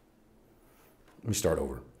me start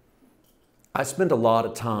over. I spent a lot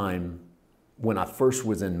of time when I first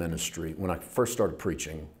was in ministry, when I first started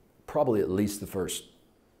preaching, probably at least the first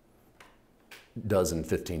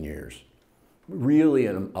 15 years, really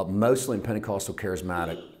mostly in Pentecostal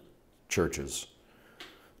charismatic churches.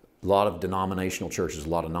 A lot of denominational churches, a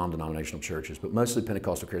lot of non-denominational churches, but mostly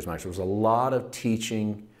Pentecostal charismatic. There was a lot of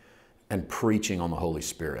teaching and preaching on the Holy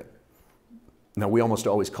Spirit. Now, we almost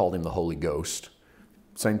always called him the Holy Ghost,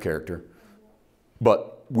 same character,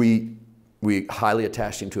 but we highly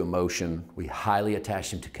attached him to emotion, we highly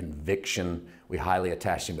attached him to conviction, we highly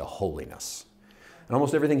attached him to holiness. And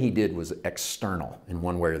almost everything he did was external in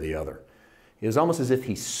one way or the other. It was almost as if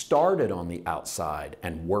he started on the outside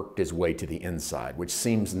and worked his way to the inside, which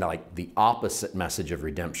seems like the opposite message of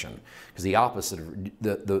redemption. Because the opposite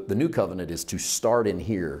of the new covenant is to start in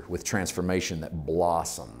here with transformation that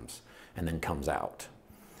blossoms and then comes out.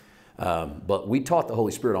 But we taught the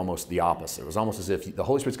Holy Spirit almost the opposite. It was almost as if the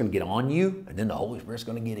Holy Spirit's going to get on you, and then the Holy Spirit's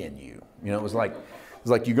going to get in you. You know, it was like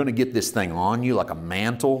you're going to get this thing on you like a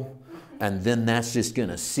mantle, and then that's just going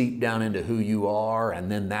to seep down into who you are,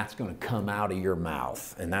 and then that's going to come out of your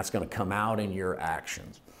mouth, and that's going to come out in your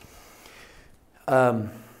actions.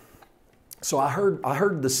 So I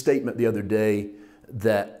heard the statement the other day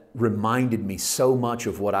that reminded me so much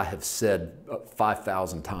of what I have said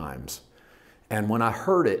 5,000 times. And when I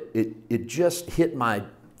heard it, it just hit my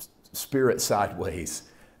spirit sideways.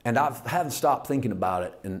 And I haven't stopped thinking about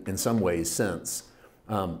it in some ways since.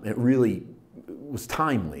 It really was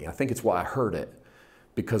timely. I think it's why I heard it,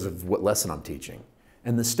 because of what lesson I'm teaching.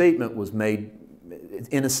 And the statement was made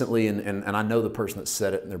innocently, and I know the person that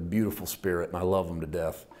said it, and they're a beautiful spirit, and I love them to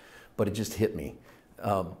death. But it just hit me.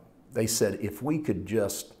 They said, if we could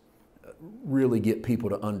just really get people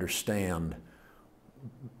to understand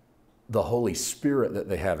the Holy Spirit that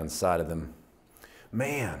they have inside of them,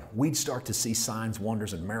 man, we'd start to see signs,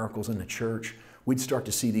 wonders, and miracles in the church. We'd start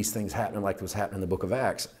to see these things happening like was happening in the book of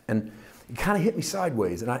Acts. And it kind of hit me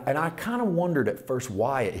sideways. And I kind of wondered at first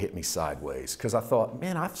why it hit me sideways, because I thought,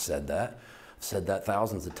 man, I've said that. I've said that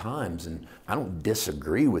thousands of times, and I don't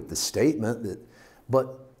disagree with the statement.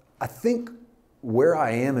 But I think where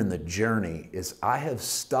I am in the journey is I have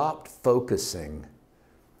stopped focusing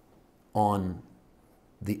on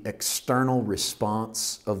the external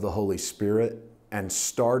response of the Holy Spirit and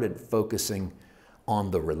started focusing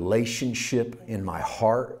on the relationship in my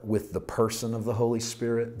heart with the person of the Holy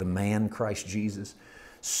Spirit, the man Christ Jesus,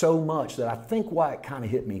 so much that I think why it kind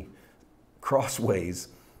of hit me crossways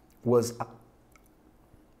was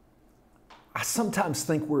I sometimes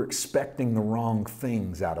think we're expecting the wrong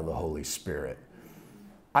things out of the Holy Spirit.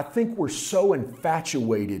 I think we're so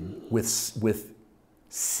infatuated with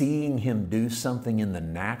seeing him do something in the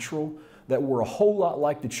natural that we're a whole lot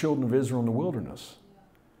like the children of Israel in the wilderness.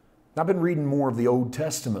 I've been reading more of the Old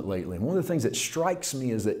Testament lately, and one of the things that strikes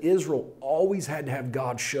me is that Israel always had to have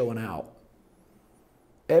God showing out.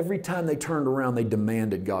 Every time they turned around, they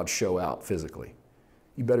demanded God show out physically.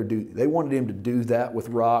 You better do. They wanted him to do that with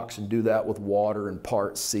rocks and do that with water and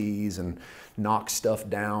part seas and knock stuff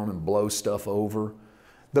down and blow stuff over.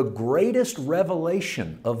 The greatest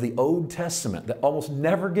revelation of the Old Testament that almost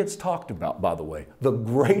never gets talked about, by the way, the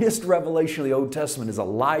greatest revelation of the Old Testament is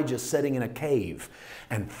Elijah sitting in a cave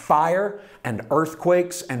and fire and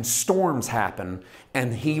earthquakes and storms happen,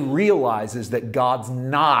 and he realizes that God's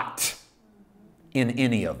not in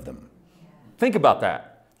any of them. Think about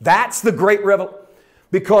that. That's the great revelation,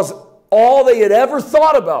 because all they had ever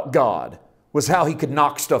thought about God was how he could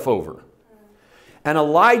knock stuff over. And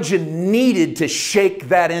Elijah needed to shake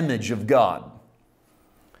that image of God.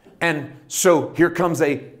 And so here comes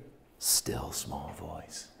a still small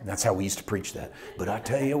voice. And that's how we used to preach that. But I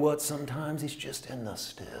tell you what, sometimes he's just in the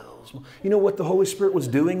still small. You know what the Holy Spirit was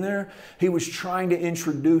doing there? He was trying to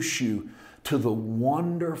introduce you to the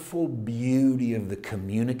wonderful beauty of the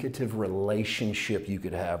communicative relationship you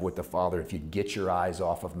could have with the Father if you get your eyes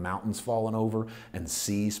off of mountains falling over and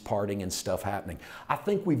seas parting and stuff happening. I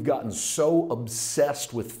think we've gotten so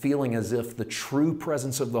obsessed with feeling as if the true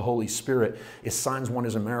presence of the Holy Spirit is signs,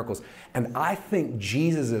 wonders, and miracles. And I think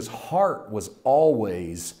Jesus' heart was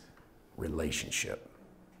always relationship.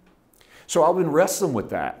 So I've been wrestling with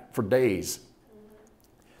that for days.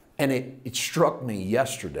 And it struck me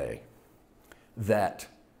yesterday that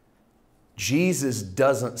Jesus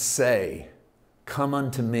doesn't say, "Come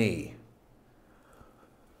unto me,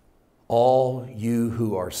 all you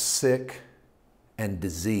who are sick and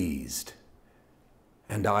diseased,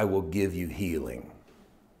 and I will give you healing."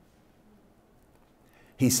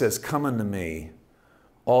 He says, "Come unto me,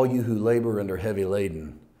 all you who labor and are heavy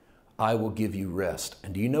laden, I will give you rest."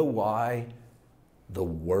 And do you know why the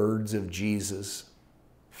words of Jesus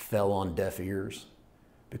fell on deaf ears?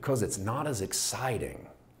 Because it's not as exciting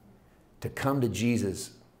to come to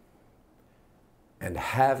Jesus and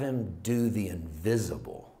have him do the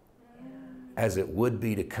invisible as it would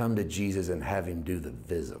be to come to Jesus and have him do the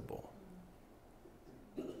visible.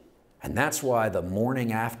 And that's why the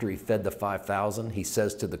morning after he fed the 5,000, he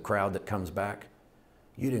says to the crowd that comes back,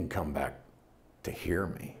 "You didn't come back to hear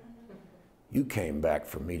me. You came back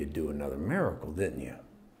for me to do another miracle, didn't you?"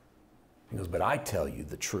 He goes, "But I tell you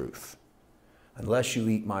the truth. Unless you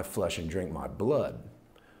eat my flesh and drink my blood,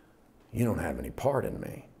 you don't have any part in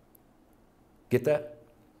me." Get that?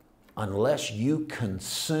 Unless you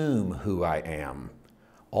consume who I am,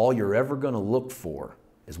 all you're ever going to look for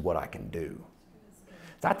is what I can do.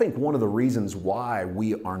 I think one of the reasons why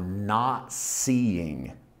we are not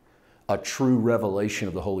seeing a true revelation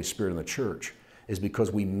of the Holy Spirit in the church is because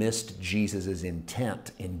we missed Jesus'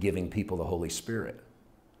 intent in giving people the Holy Spirit.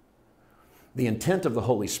 The intent of the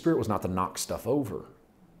Holy Spirit was not to knock stuff over.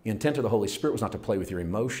 The intent of the Holy Spirit was not to play with your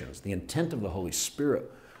emotions. The intent of the Holy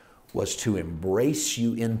Spirit was to embrace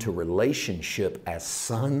you into relationship as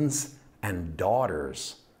sons and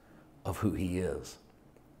daughters of who he is.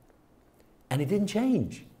 And it didn't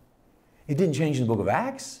change. It didn't change in the book of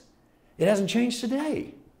Acts. It hasn't changed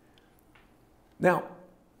today. Now,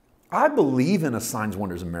 I believe in a signs,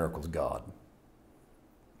 wonders, and miracles God.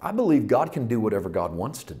 I believe God can do whatever God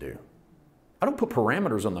wants to do. I don't put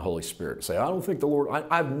parameters on the Holy Spirit to say, I don't think the Lord,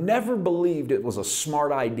 I've never believed it was a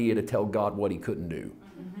smart idea to tell God what he couldn't do.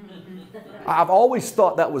 I've always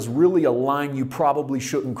thought that was really a line you probably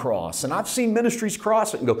shouldn't cross. And I've seen ministries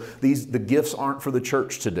cross it and go, the gifts aren't for the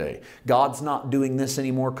church today. God's not doing this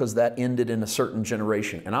anymore because that ended in a certain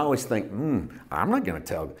generation. And I always think, I'm not going to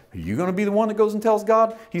tell. Are you going to be the one that goes and tells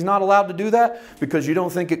God he's not allowed to do that because you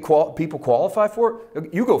don't think people qualify for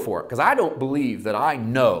it? You go for it, because I don't believe that I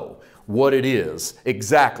know what it is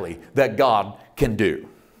exactly that God can do.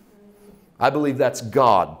 I believe that's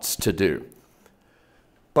God's to do.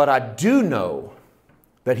 But I do know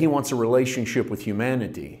that he wants a relationship with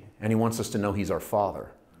humanity, and he wants us to know he's our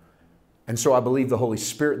Father. And so I believe the Holy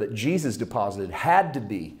Spirit that Jesus deposited had to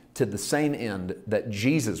be to the same end that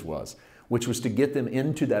Jesus was, which was to get them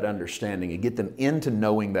into that understanding and get them into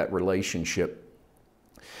knowing that relationship.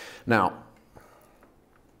 Now,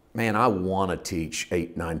 man, I want to teach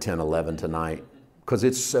 8, 9, 10, 11 tonight because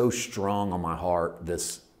it's so strong on my heart.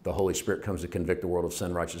 The Holy Spirit comes to convict the world of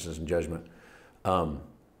sin, righteousness, and judgment.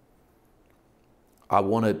 I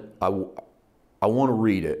want to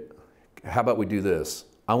read it. How about we do this?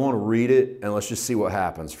 I want to read it and let's just see what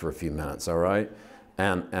happens for a few minutes, all right?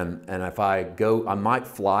 And if I go, I might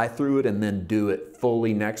fly through it and then do it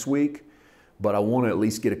fully next week, but I want to at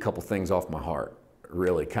least get a couple things off my heart,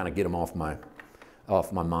 really kind of get them off my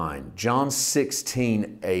mind. John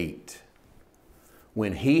 16:8.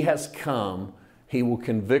 When he has come, he will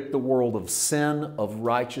convict the world of sin, of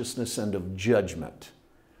righteousness, and of judgment.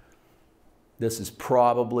 This is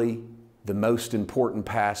probably the most important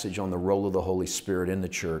passage on the role of the Holy Spirit in the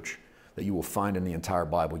church that you will find in the entire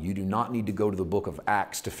Bible. You do not need to go to the book of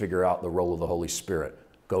Acts to figure out the role of the Holy Spirit.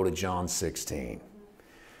 go to John 16.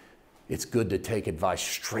 It's good to take advice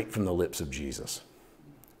straight from the lips of Jesus.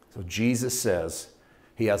 So Jesus says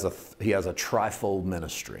he has a trifold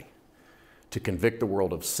ministry to convict the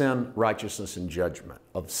world of sin, righteousness, and judgment.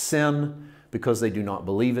 Of sin, because they do not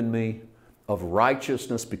believe in me. Of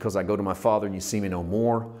righteousness, because I go to my Father and you see me no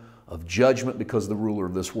more. Of judgment, because the ruler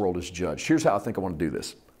of this world is judged. Here's how I think I want to do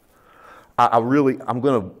this.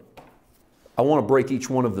 I want to break each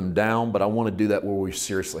one of them down, but I want to do that where we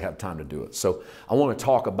seriously have time to do it. So I want to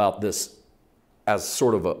talk about this as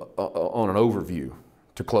sort of on an overview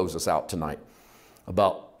to close us out tonight,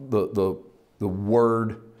 about the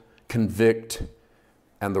word convict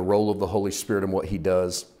and the role of the Holy Spirit and what he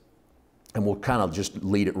does. And we'll kind of just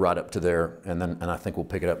lead it right up to there, and I think we'll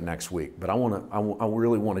pick it up next week. But I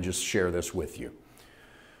really want to just share this with you.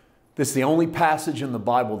 This is the only passage in the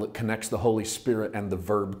Bible that connects the Holy Spirit and the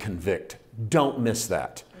verb convict. Don't miss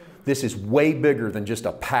that. This is way bigger than just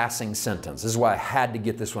a passing sentence. This is why I had to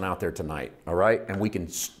get this one out there tonight, all right? And we can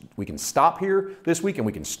stop here this week and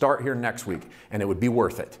we can start here next week, and it would be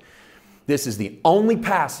worth it. This is the only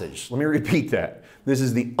passage, let me repeat that. This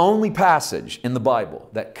is the only passage in the Bible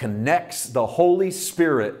that connects the Holy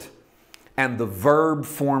Spirit and the verb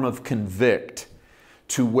form of convict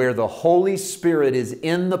to where the Holy Spirit is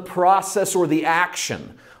in the process or the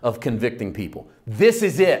action of convicting people. This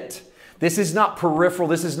is it. This is not peripheral.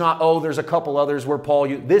 This is not, oh, there's a couple others where Paul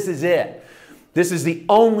used. This is it. This is the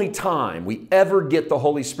only time we ever get the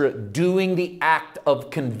Holy Spirit doing the act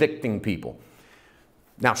of convicting people.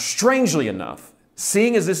 Now, strangely enough,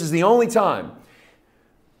 seeing as this is the only time,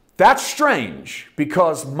 that's strange,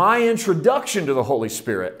 because my introduction to the Holy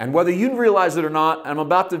Spirit, and whether you realize it or not, I'm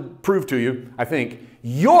about to prove to you, I think,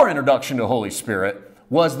 your introduction to the Holy Spirit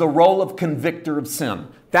was the role of convictor of sin.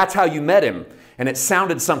 That's how you met him. And it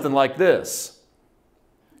sounded something like this.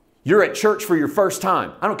 You're at church for your first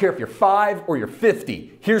time. I don't care if you're 5 or you're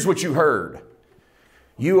 50. Here's what you heard.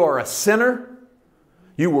 You are a sinner.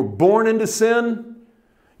 You were born into sin.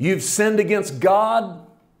 You've sinned against God.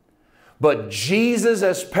 But Jesus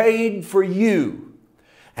has paid for you.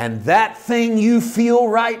 And that thing you feel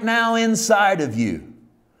right now inside of you,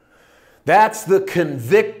 that's the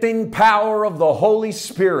convicting power of the Holy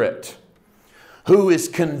Spirit, who is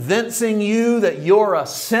convincing you that you're a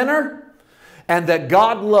sinner and that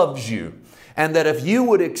God loves you. And that if you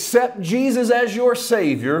would accept Jesus as your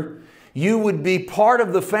Savior, you would be part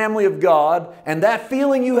of the family of God, and that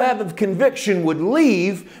feeling you have of conviction would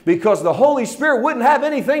leave, because the Holy Spirit wouldn't have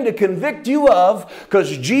anything to convict you of,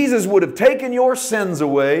 because Jesus would have taken your sins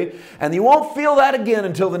away, and you won't feel that again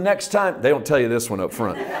until the next time. They don't tell you this one up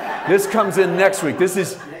front. This comes in next week. This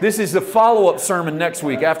is the follow-up sermon next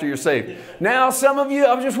week after you're saved. Now, some of you,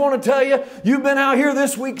 I just want to tell you, you've been out here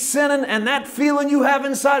this week sinning, and that feeling you have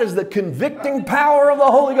inside is the convicting power of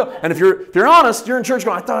the Holy Ghost. And if you're honest, you're in church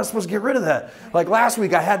going, I thought I was supposed to get rid of that. Like last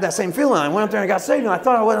week, I had that same feeling. I went up there and got saved, and I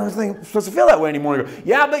thought I wasn't supposed to feel that way anymore. I go,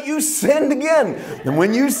 yeah, but you sinned again. And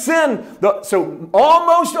when you sin, so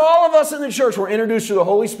almost all of us in the church were introduced to the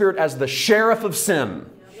Holy Spirit as the sheriff of sin.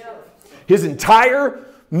 His entire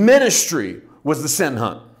ministry was the sin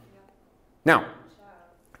hunt. Now,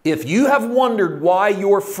 if you have wondered why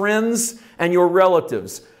your friends and your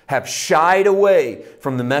relatives have shied away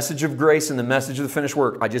from the message of grace and the message of the finished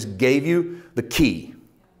work, I just gave you the key.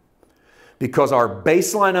 Because our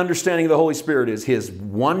baseline understanding of the Holy Spirit is His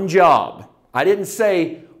one job. I didn't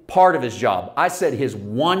say part of His job. I said His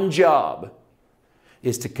one job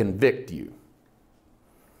is to convict you.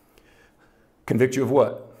 Convict you of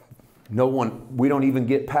what? We don't even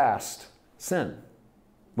get past sin.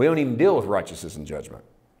 We don't even deal with righteousness and judgment.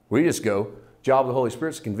 We just go, job of the Holy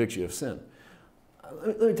Spirit is to convict you of sin.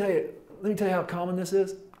 Let me tell you how common this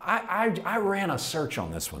is. I ran a search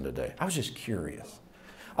on this one today. I was just curious.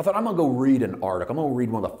 I thought, I'm going to go read an article. I'm going to read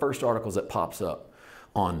one of the first articles that pops up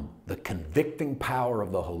on the convicting power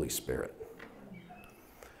of the Holy Spirit.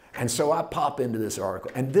 And so I pop into this article,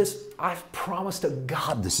 and I promise to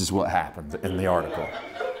God this is what happened in the article.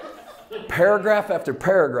 Paragraph after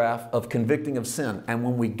paragraph of convicting of sin. And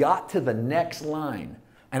when we got to the next line,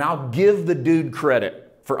 and I'll give the dude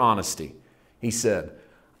credit for honesty, he said,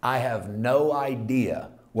 I have no idea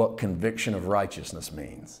what conviction of righteousness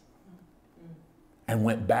means. And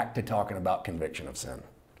went back to talking about conviction of sin.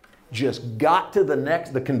 Just got to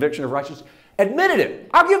the conviction of righteousness. Admitted it.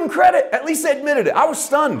 I'll give them credit. At least they admitted it. I was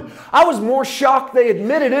stunned. I was more shocked they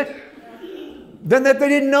admitted it than that they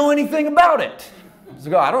didn't know anything about it.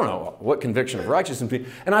 So I don't know what conviction of righteousness means.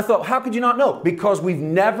 And I thought, how could you not know? Because we've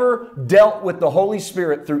never dealt with the Holy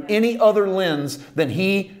Spirit through any other lens than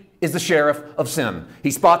He is the sheriff of sin.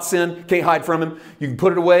 He spots sin, can't hide from him. You can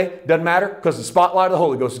put it away, doesn't matter, because the spotlight of the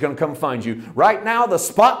Holy Ghost is going to come and find you. Right now, the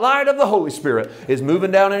spotlight of the Holy Spirit is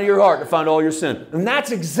moving down into your heart to find all your sin. And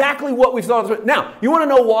that's exactly what we've thought of. Now, you want to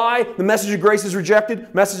know why the message of grace is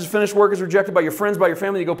rejected? Message of finished work is rejected by your friends, by your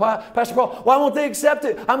family. You go, Pastor Paul, why won't they accept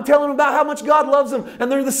it? I'm telling them about how much God loves them,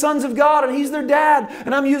 and they're the sons of God, and He's their dad,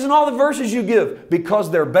 and I'm using all the verses you give.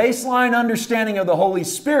 Because their baseline understanding of the Holy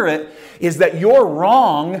Spirit is that you're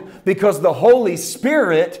wrong, because the Holy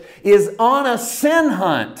Spirit is on a sin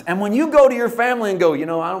hunt. And when you go to your family and go, you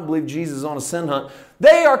know, I don't believe Jesus is on a sin hunt,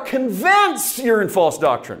 they are convinced you're in false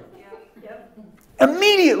doctrine. Yep.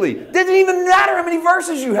 Immediately. Doesn't even matter how many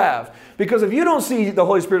verses you have. Because if you don't see the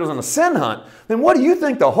Holy Spirit is on a sin hunt, then what do you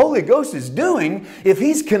think the Holy Ghost is doing if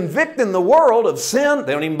He's convicting the world of sin?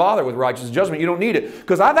 They don't even bother with righteous judgment. You don't need it.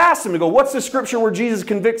 Because I've asked them to go, what's the scripture where Jesus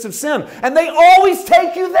convicts of sin? And they always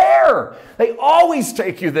take you there. They always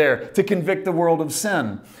take you there to convict the world of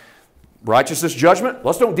sin. Righteousness, judgment,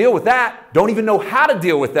 let's don't deal with that. Don't even know how to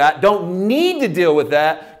deal with that. Don't need to deal with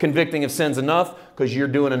that. Convicting of sin's enough because you're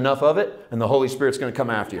doing enough of it and the Holy Spirit's going to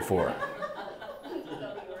come after you for it.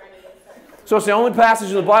 So it's the only passage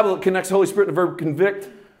in the Bible that connects the Holy Spirit and the verb convict.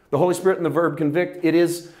 The Holy Spirit and the verb convict.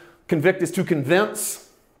 Convict is to convince.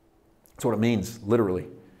 That's what it means, literally.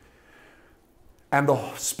 And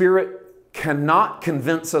the Spirit cannot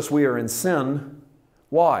convince us we are in sin.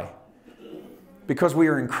 Why? Because we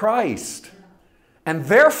are in Christ. And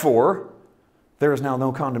therefore, there is now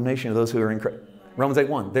no condemnation to those who are in Christ. Romans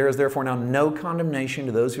 8:1. There is therefore now no condemnation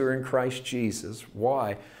to those who are in Christ Jesus.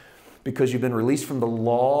 Why? Because you've been released from the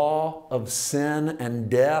law of sin and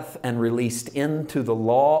death and released into the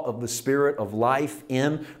law of the Spirit of life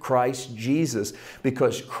in Christ Jesus.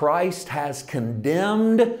 Because Christ has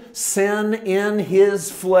condemned sin in His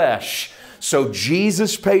flesh. So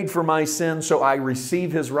Jesus paid for my sin, so I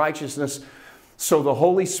receive His righteousness. So the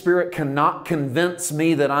Holy Spirit cannot convince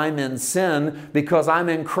me that I'm in sin because I'm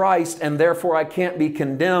in Christ and therefore I can't be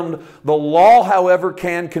condemned. The law, however,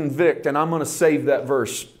 can convict. And I'm going to save that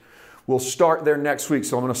verse. We'll start there next week,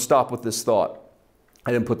 so I'm going to stop with this thought.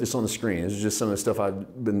 I didn't put this on the screen. This is just some of the stuff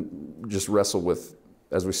I've been just wrestled with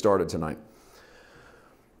as we started tonight.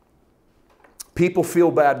 People feel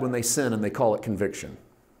bad when they sin and they call it conviction.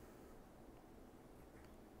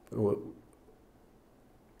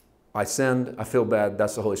 I sinned, I feel bad,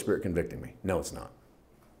 that's the Holy Spirit convicting me. No, it's not.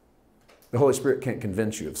 The Holy Spirit can't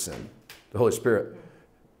convince you of sin. The Holy Spirit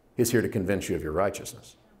is here to convince you of your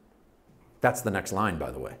righteousness. That's the next line, by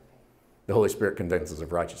the way. The Holy Spirit convinces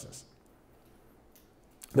of righteousness.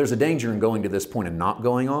 There's a danger in going to this point and not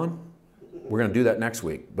going on. We're going to do that next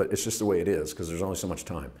week, but it's just the way it is because there's only so much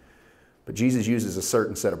time. But Jesus uses a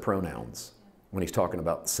certain set of pronouns when He's talking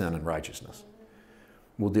about sin and righteousness.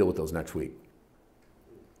 We'll deal with those next week.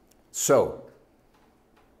 So,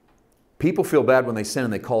 people feel bad when they sin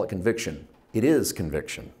and they call it conviction. It is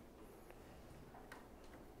conviction.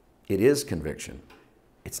 It is conviction.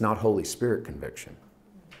 It's not Holy Spirit conviction.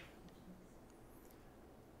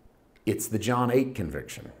 It's the John 8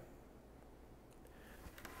 conviction.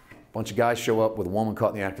 A bunch of guys show up with a woman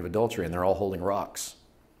caught in the act of adultery and they're all holding rocks.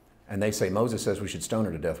 And they say, Moses says we should stone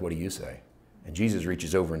her to death. What do you say? And Jesus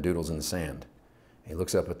reaches over and doodles in the sand. He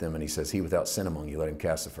looks up at them and He says, he without sin among you, let him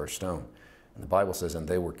cast the first stone. And the Bible says, and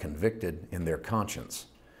they were convicted in their conscience,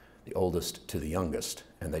 the oldest to the youngest,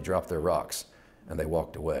 and they dropped their rocks and they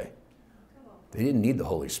walked away. They didn't need the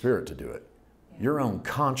Holy Spirit to do it. Your own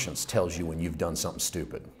conscience tells you when you've done something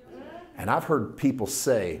stupid. And I've heard people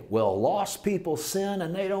say, well, lost people sin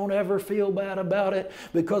and they don't ever feel bad about it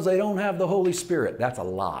because they don't have the Holy Spirit. That's a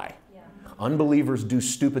lie. Yeah. Unbelievers do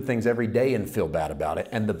stupid things every day and feel bad about it.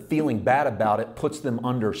 And the feeling bad about it puts them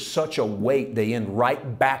under such a weight they end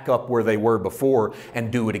right back up where they were before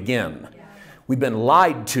and do it again. Yeah. We've been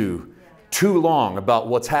lied to too long about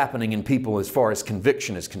what's happening in people as far as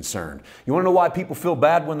conviction is concerned. You want to know why people feel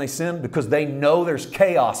bad when they sin? Because they know there's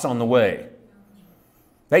chaos on the way.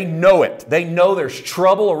 They know it. They know there's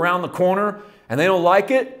trouble around the corner and they don't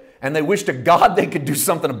like it and they wish to God they could do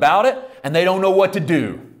something about it and they don't know what to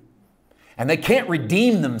do. And they can't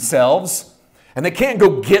redeem themselves and they can't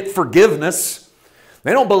go get forgiveness.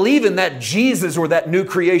 They don't believe in that Jesus or that new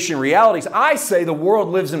creation realities. I say the world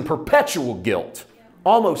lives in perpetual guilt,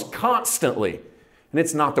 almost constantly, and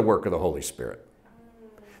it's not the work of the Holy Spirit.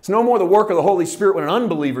 It's no more the work of the Holy Spirit when an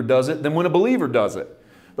unbeliever does it than when a believer does it.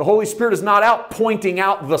 The Holy Spirit is not out pointing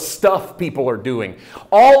out the stuff people are doing.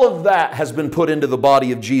 All of that has been put into the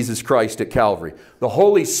body of Jesus Christ at Calvary. The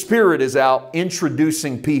Holy Spirit is out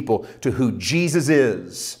introducing people to who Jesus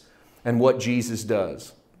is and what Jesus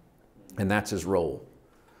does. And that's His role.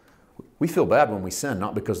 We feel bad when we sin,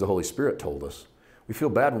 not because the Holy Spirit told us. We feel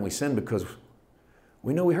bad when we sin because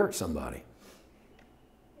we know we hurt somebody,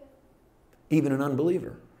 even an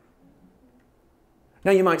unbeliever.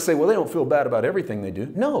 Now you might say, well, they don't feel bad about everything they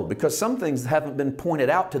do. No, because some things haven't been pointed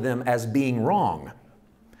out to them as being wrong.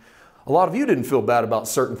 A lot of you didn't feel bad about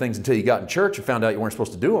certain things until you got in church and found out you weren't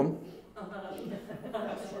supposed to do them.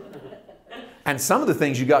 And some of the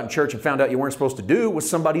things you got in church and found out you weren't supposed to do was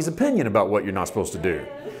somebody's opinion about what you're not supposed to do.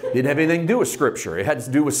 It didn't have anything to do with Scripture. It had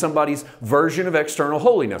to do with somebody's version of external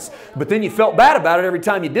holiness. But then you felt bad about it every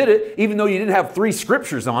time you did it, even though you didn't have 3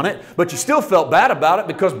 scriptures on it. But you still felt bad about it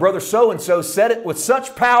because brother so-and-so said it with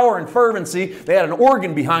such power and fervency. They had an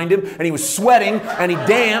organ behind him, and he was sweating, and he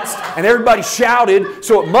danced, and everybody shouted,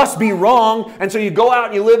 so it must be wrong. And so you go out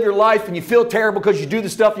and you live your life, and you feel terrible because you do the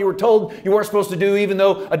stuff you were told you weren't supposed to do, even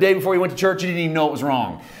though a day before you went to church, you didn't even know it was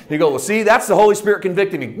wrong. You go, well, see, that's the Holy Spirit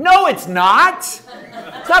convicting me. No, it's not.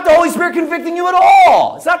 It's not the Holy Spirit convicting you at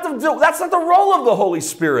all. That's not the role of the Holy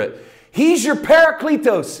Spirit. He's your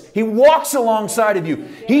Parakletos. He walks alongside of you.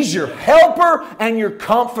 He's your helper and your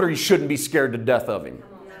comforter. You shouldn't be scared to death of Him.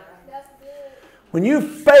 When you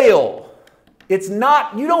fail, it's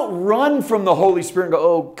not, you don't run from the Holy Spirit and go,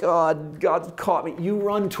 oh God caught me. You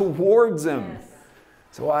run towards Him.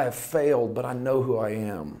 So I have failed, but I know who I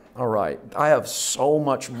am. All right, I have so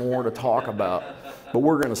much more to talk about, but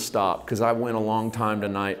we're going to stop because I went a long time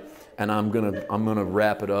tonight, and I'm gonna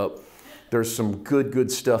wrap it up. There's some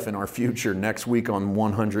good stuff in our future. Next week on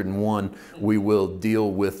 101, we will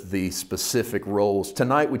deal with the specific roles.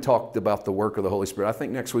 Tonight we talked about the work of the Holy Spirit. I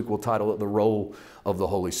think next week we'll title it The Role of the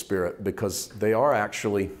Holy Spirit, because they are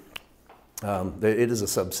actually, it is a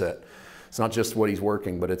subset. It's not just what He's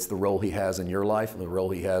working, but it's the role He has in your life and the role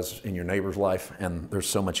He has in your neighbor's life. And there's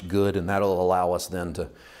so much good, and that'll allow us then to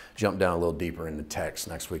jump down a little deeper into text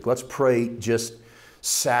next week. Let's pray, just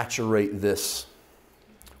saturate this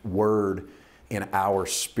word in our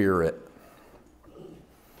spirit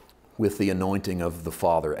with the anointing of the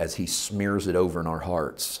Father as He smears it over in our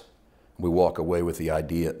hearts. We walk away with the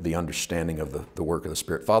idea, the understanding of the work of the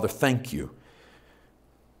Spirit. Father, thank You.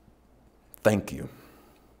 Thank You.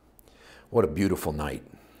 What a beautiful night.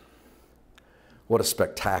 What a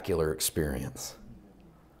spectacular experience.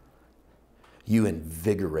 You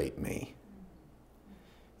invigorate me.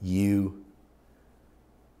 You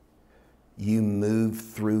move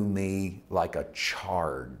through me like a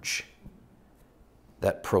charge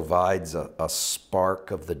that provides a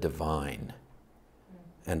spark of the divine.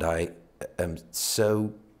 And I am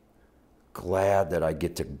so glad that I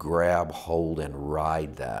get to grab hold and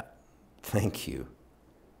ride that. Thank You.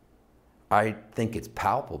 I think it's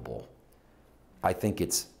palpable. I think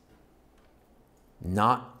it's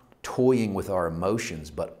not toying with our emotions,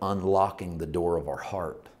 but unlocking the door of our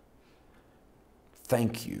heart.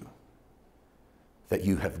 Thank You that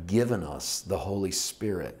You have given us the Holy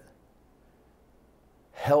Spirit.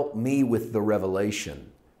 Help me with the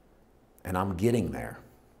revelation, and I'm getting there.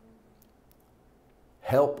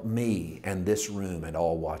 Help me and this room and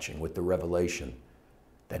all watching with the revelation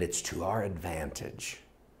that it's to our advantage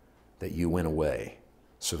that You went away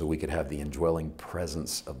so that we could have the indwelling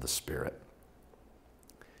presence of the Spirit.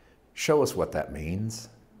 Show us what that means.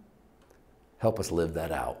 Help us live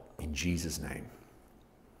that out. In Jesus' name,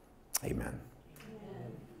 amen.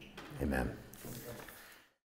 Amen.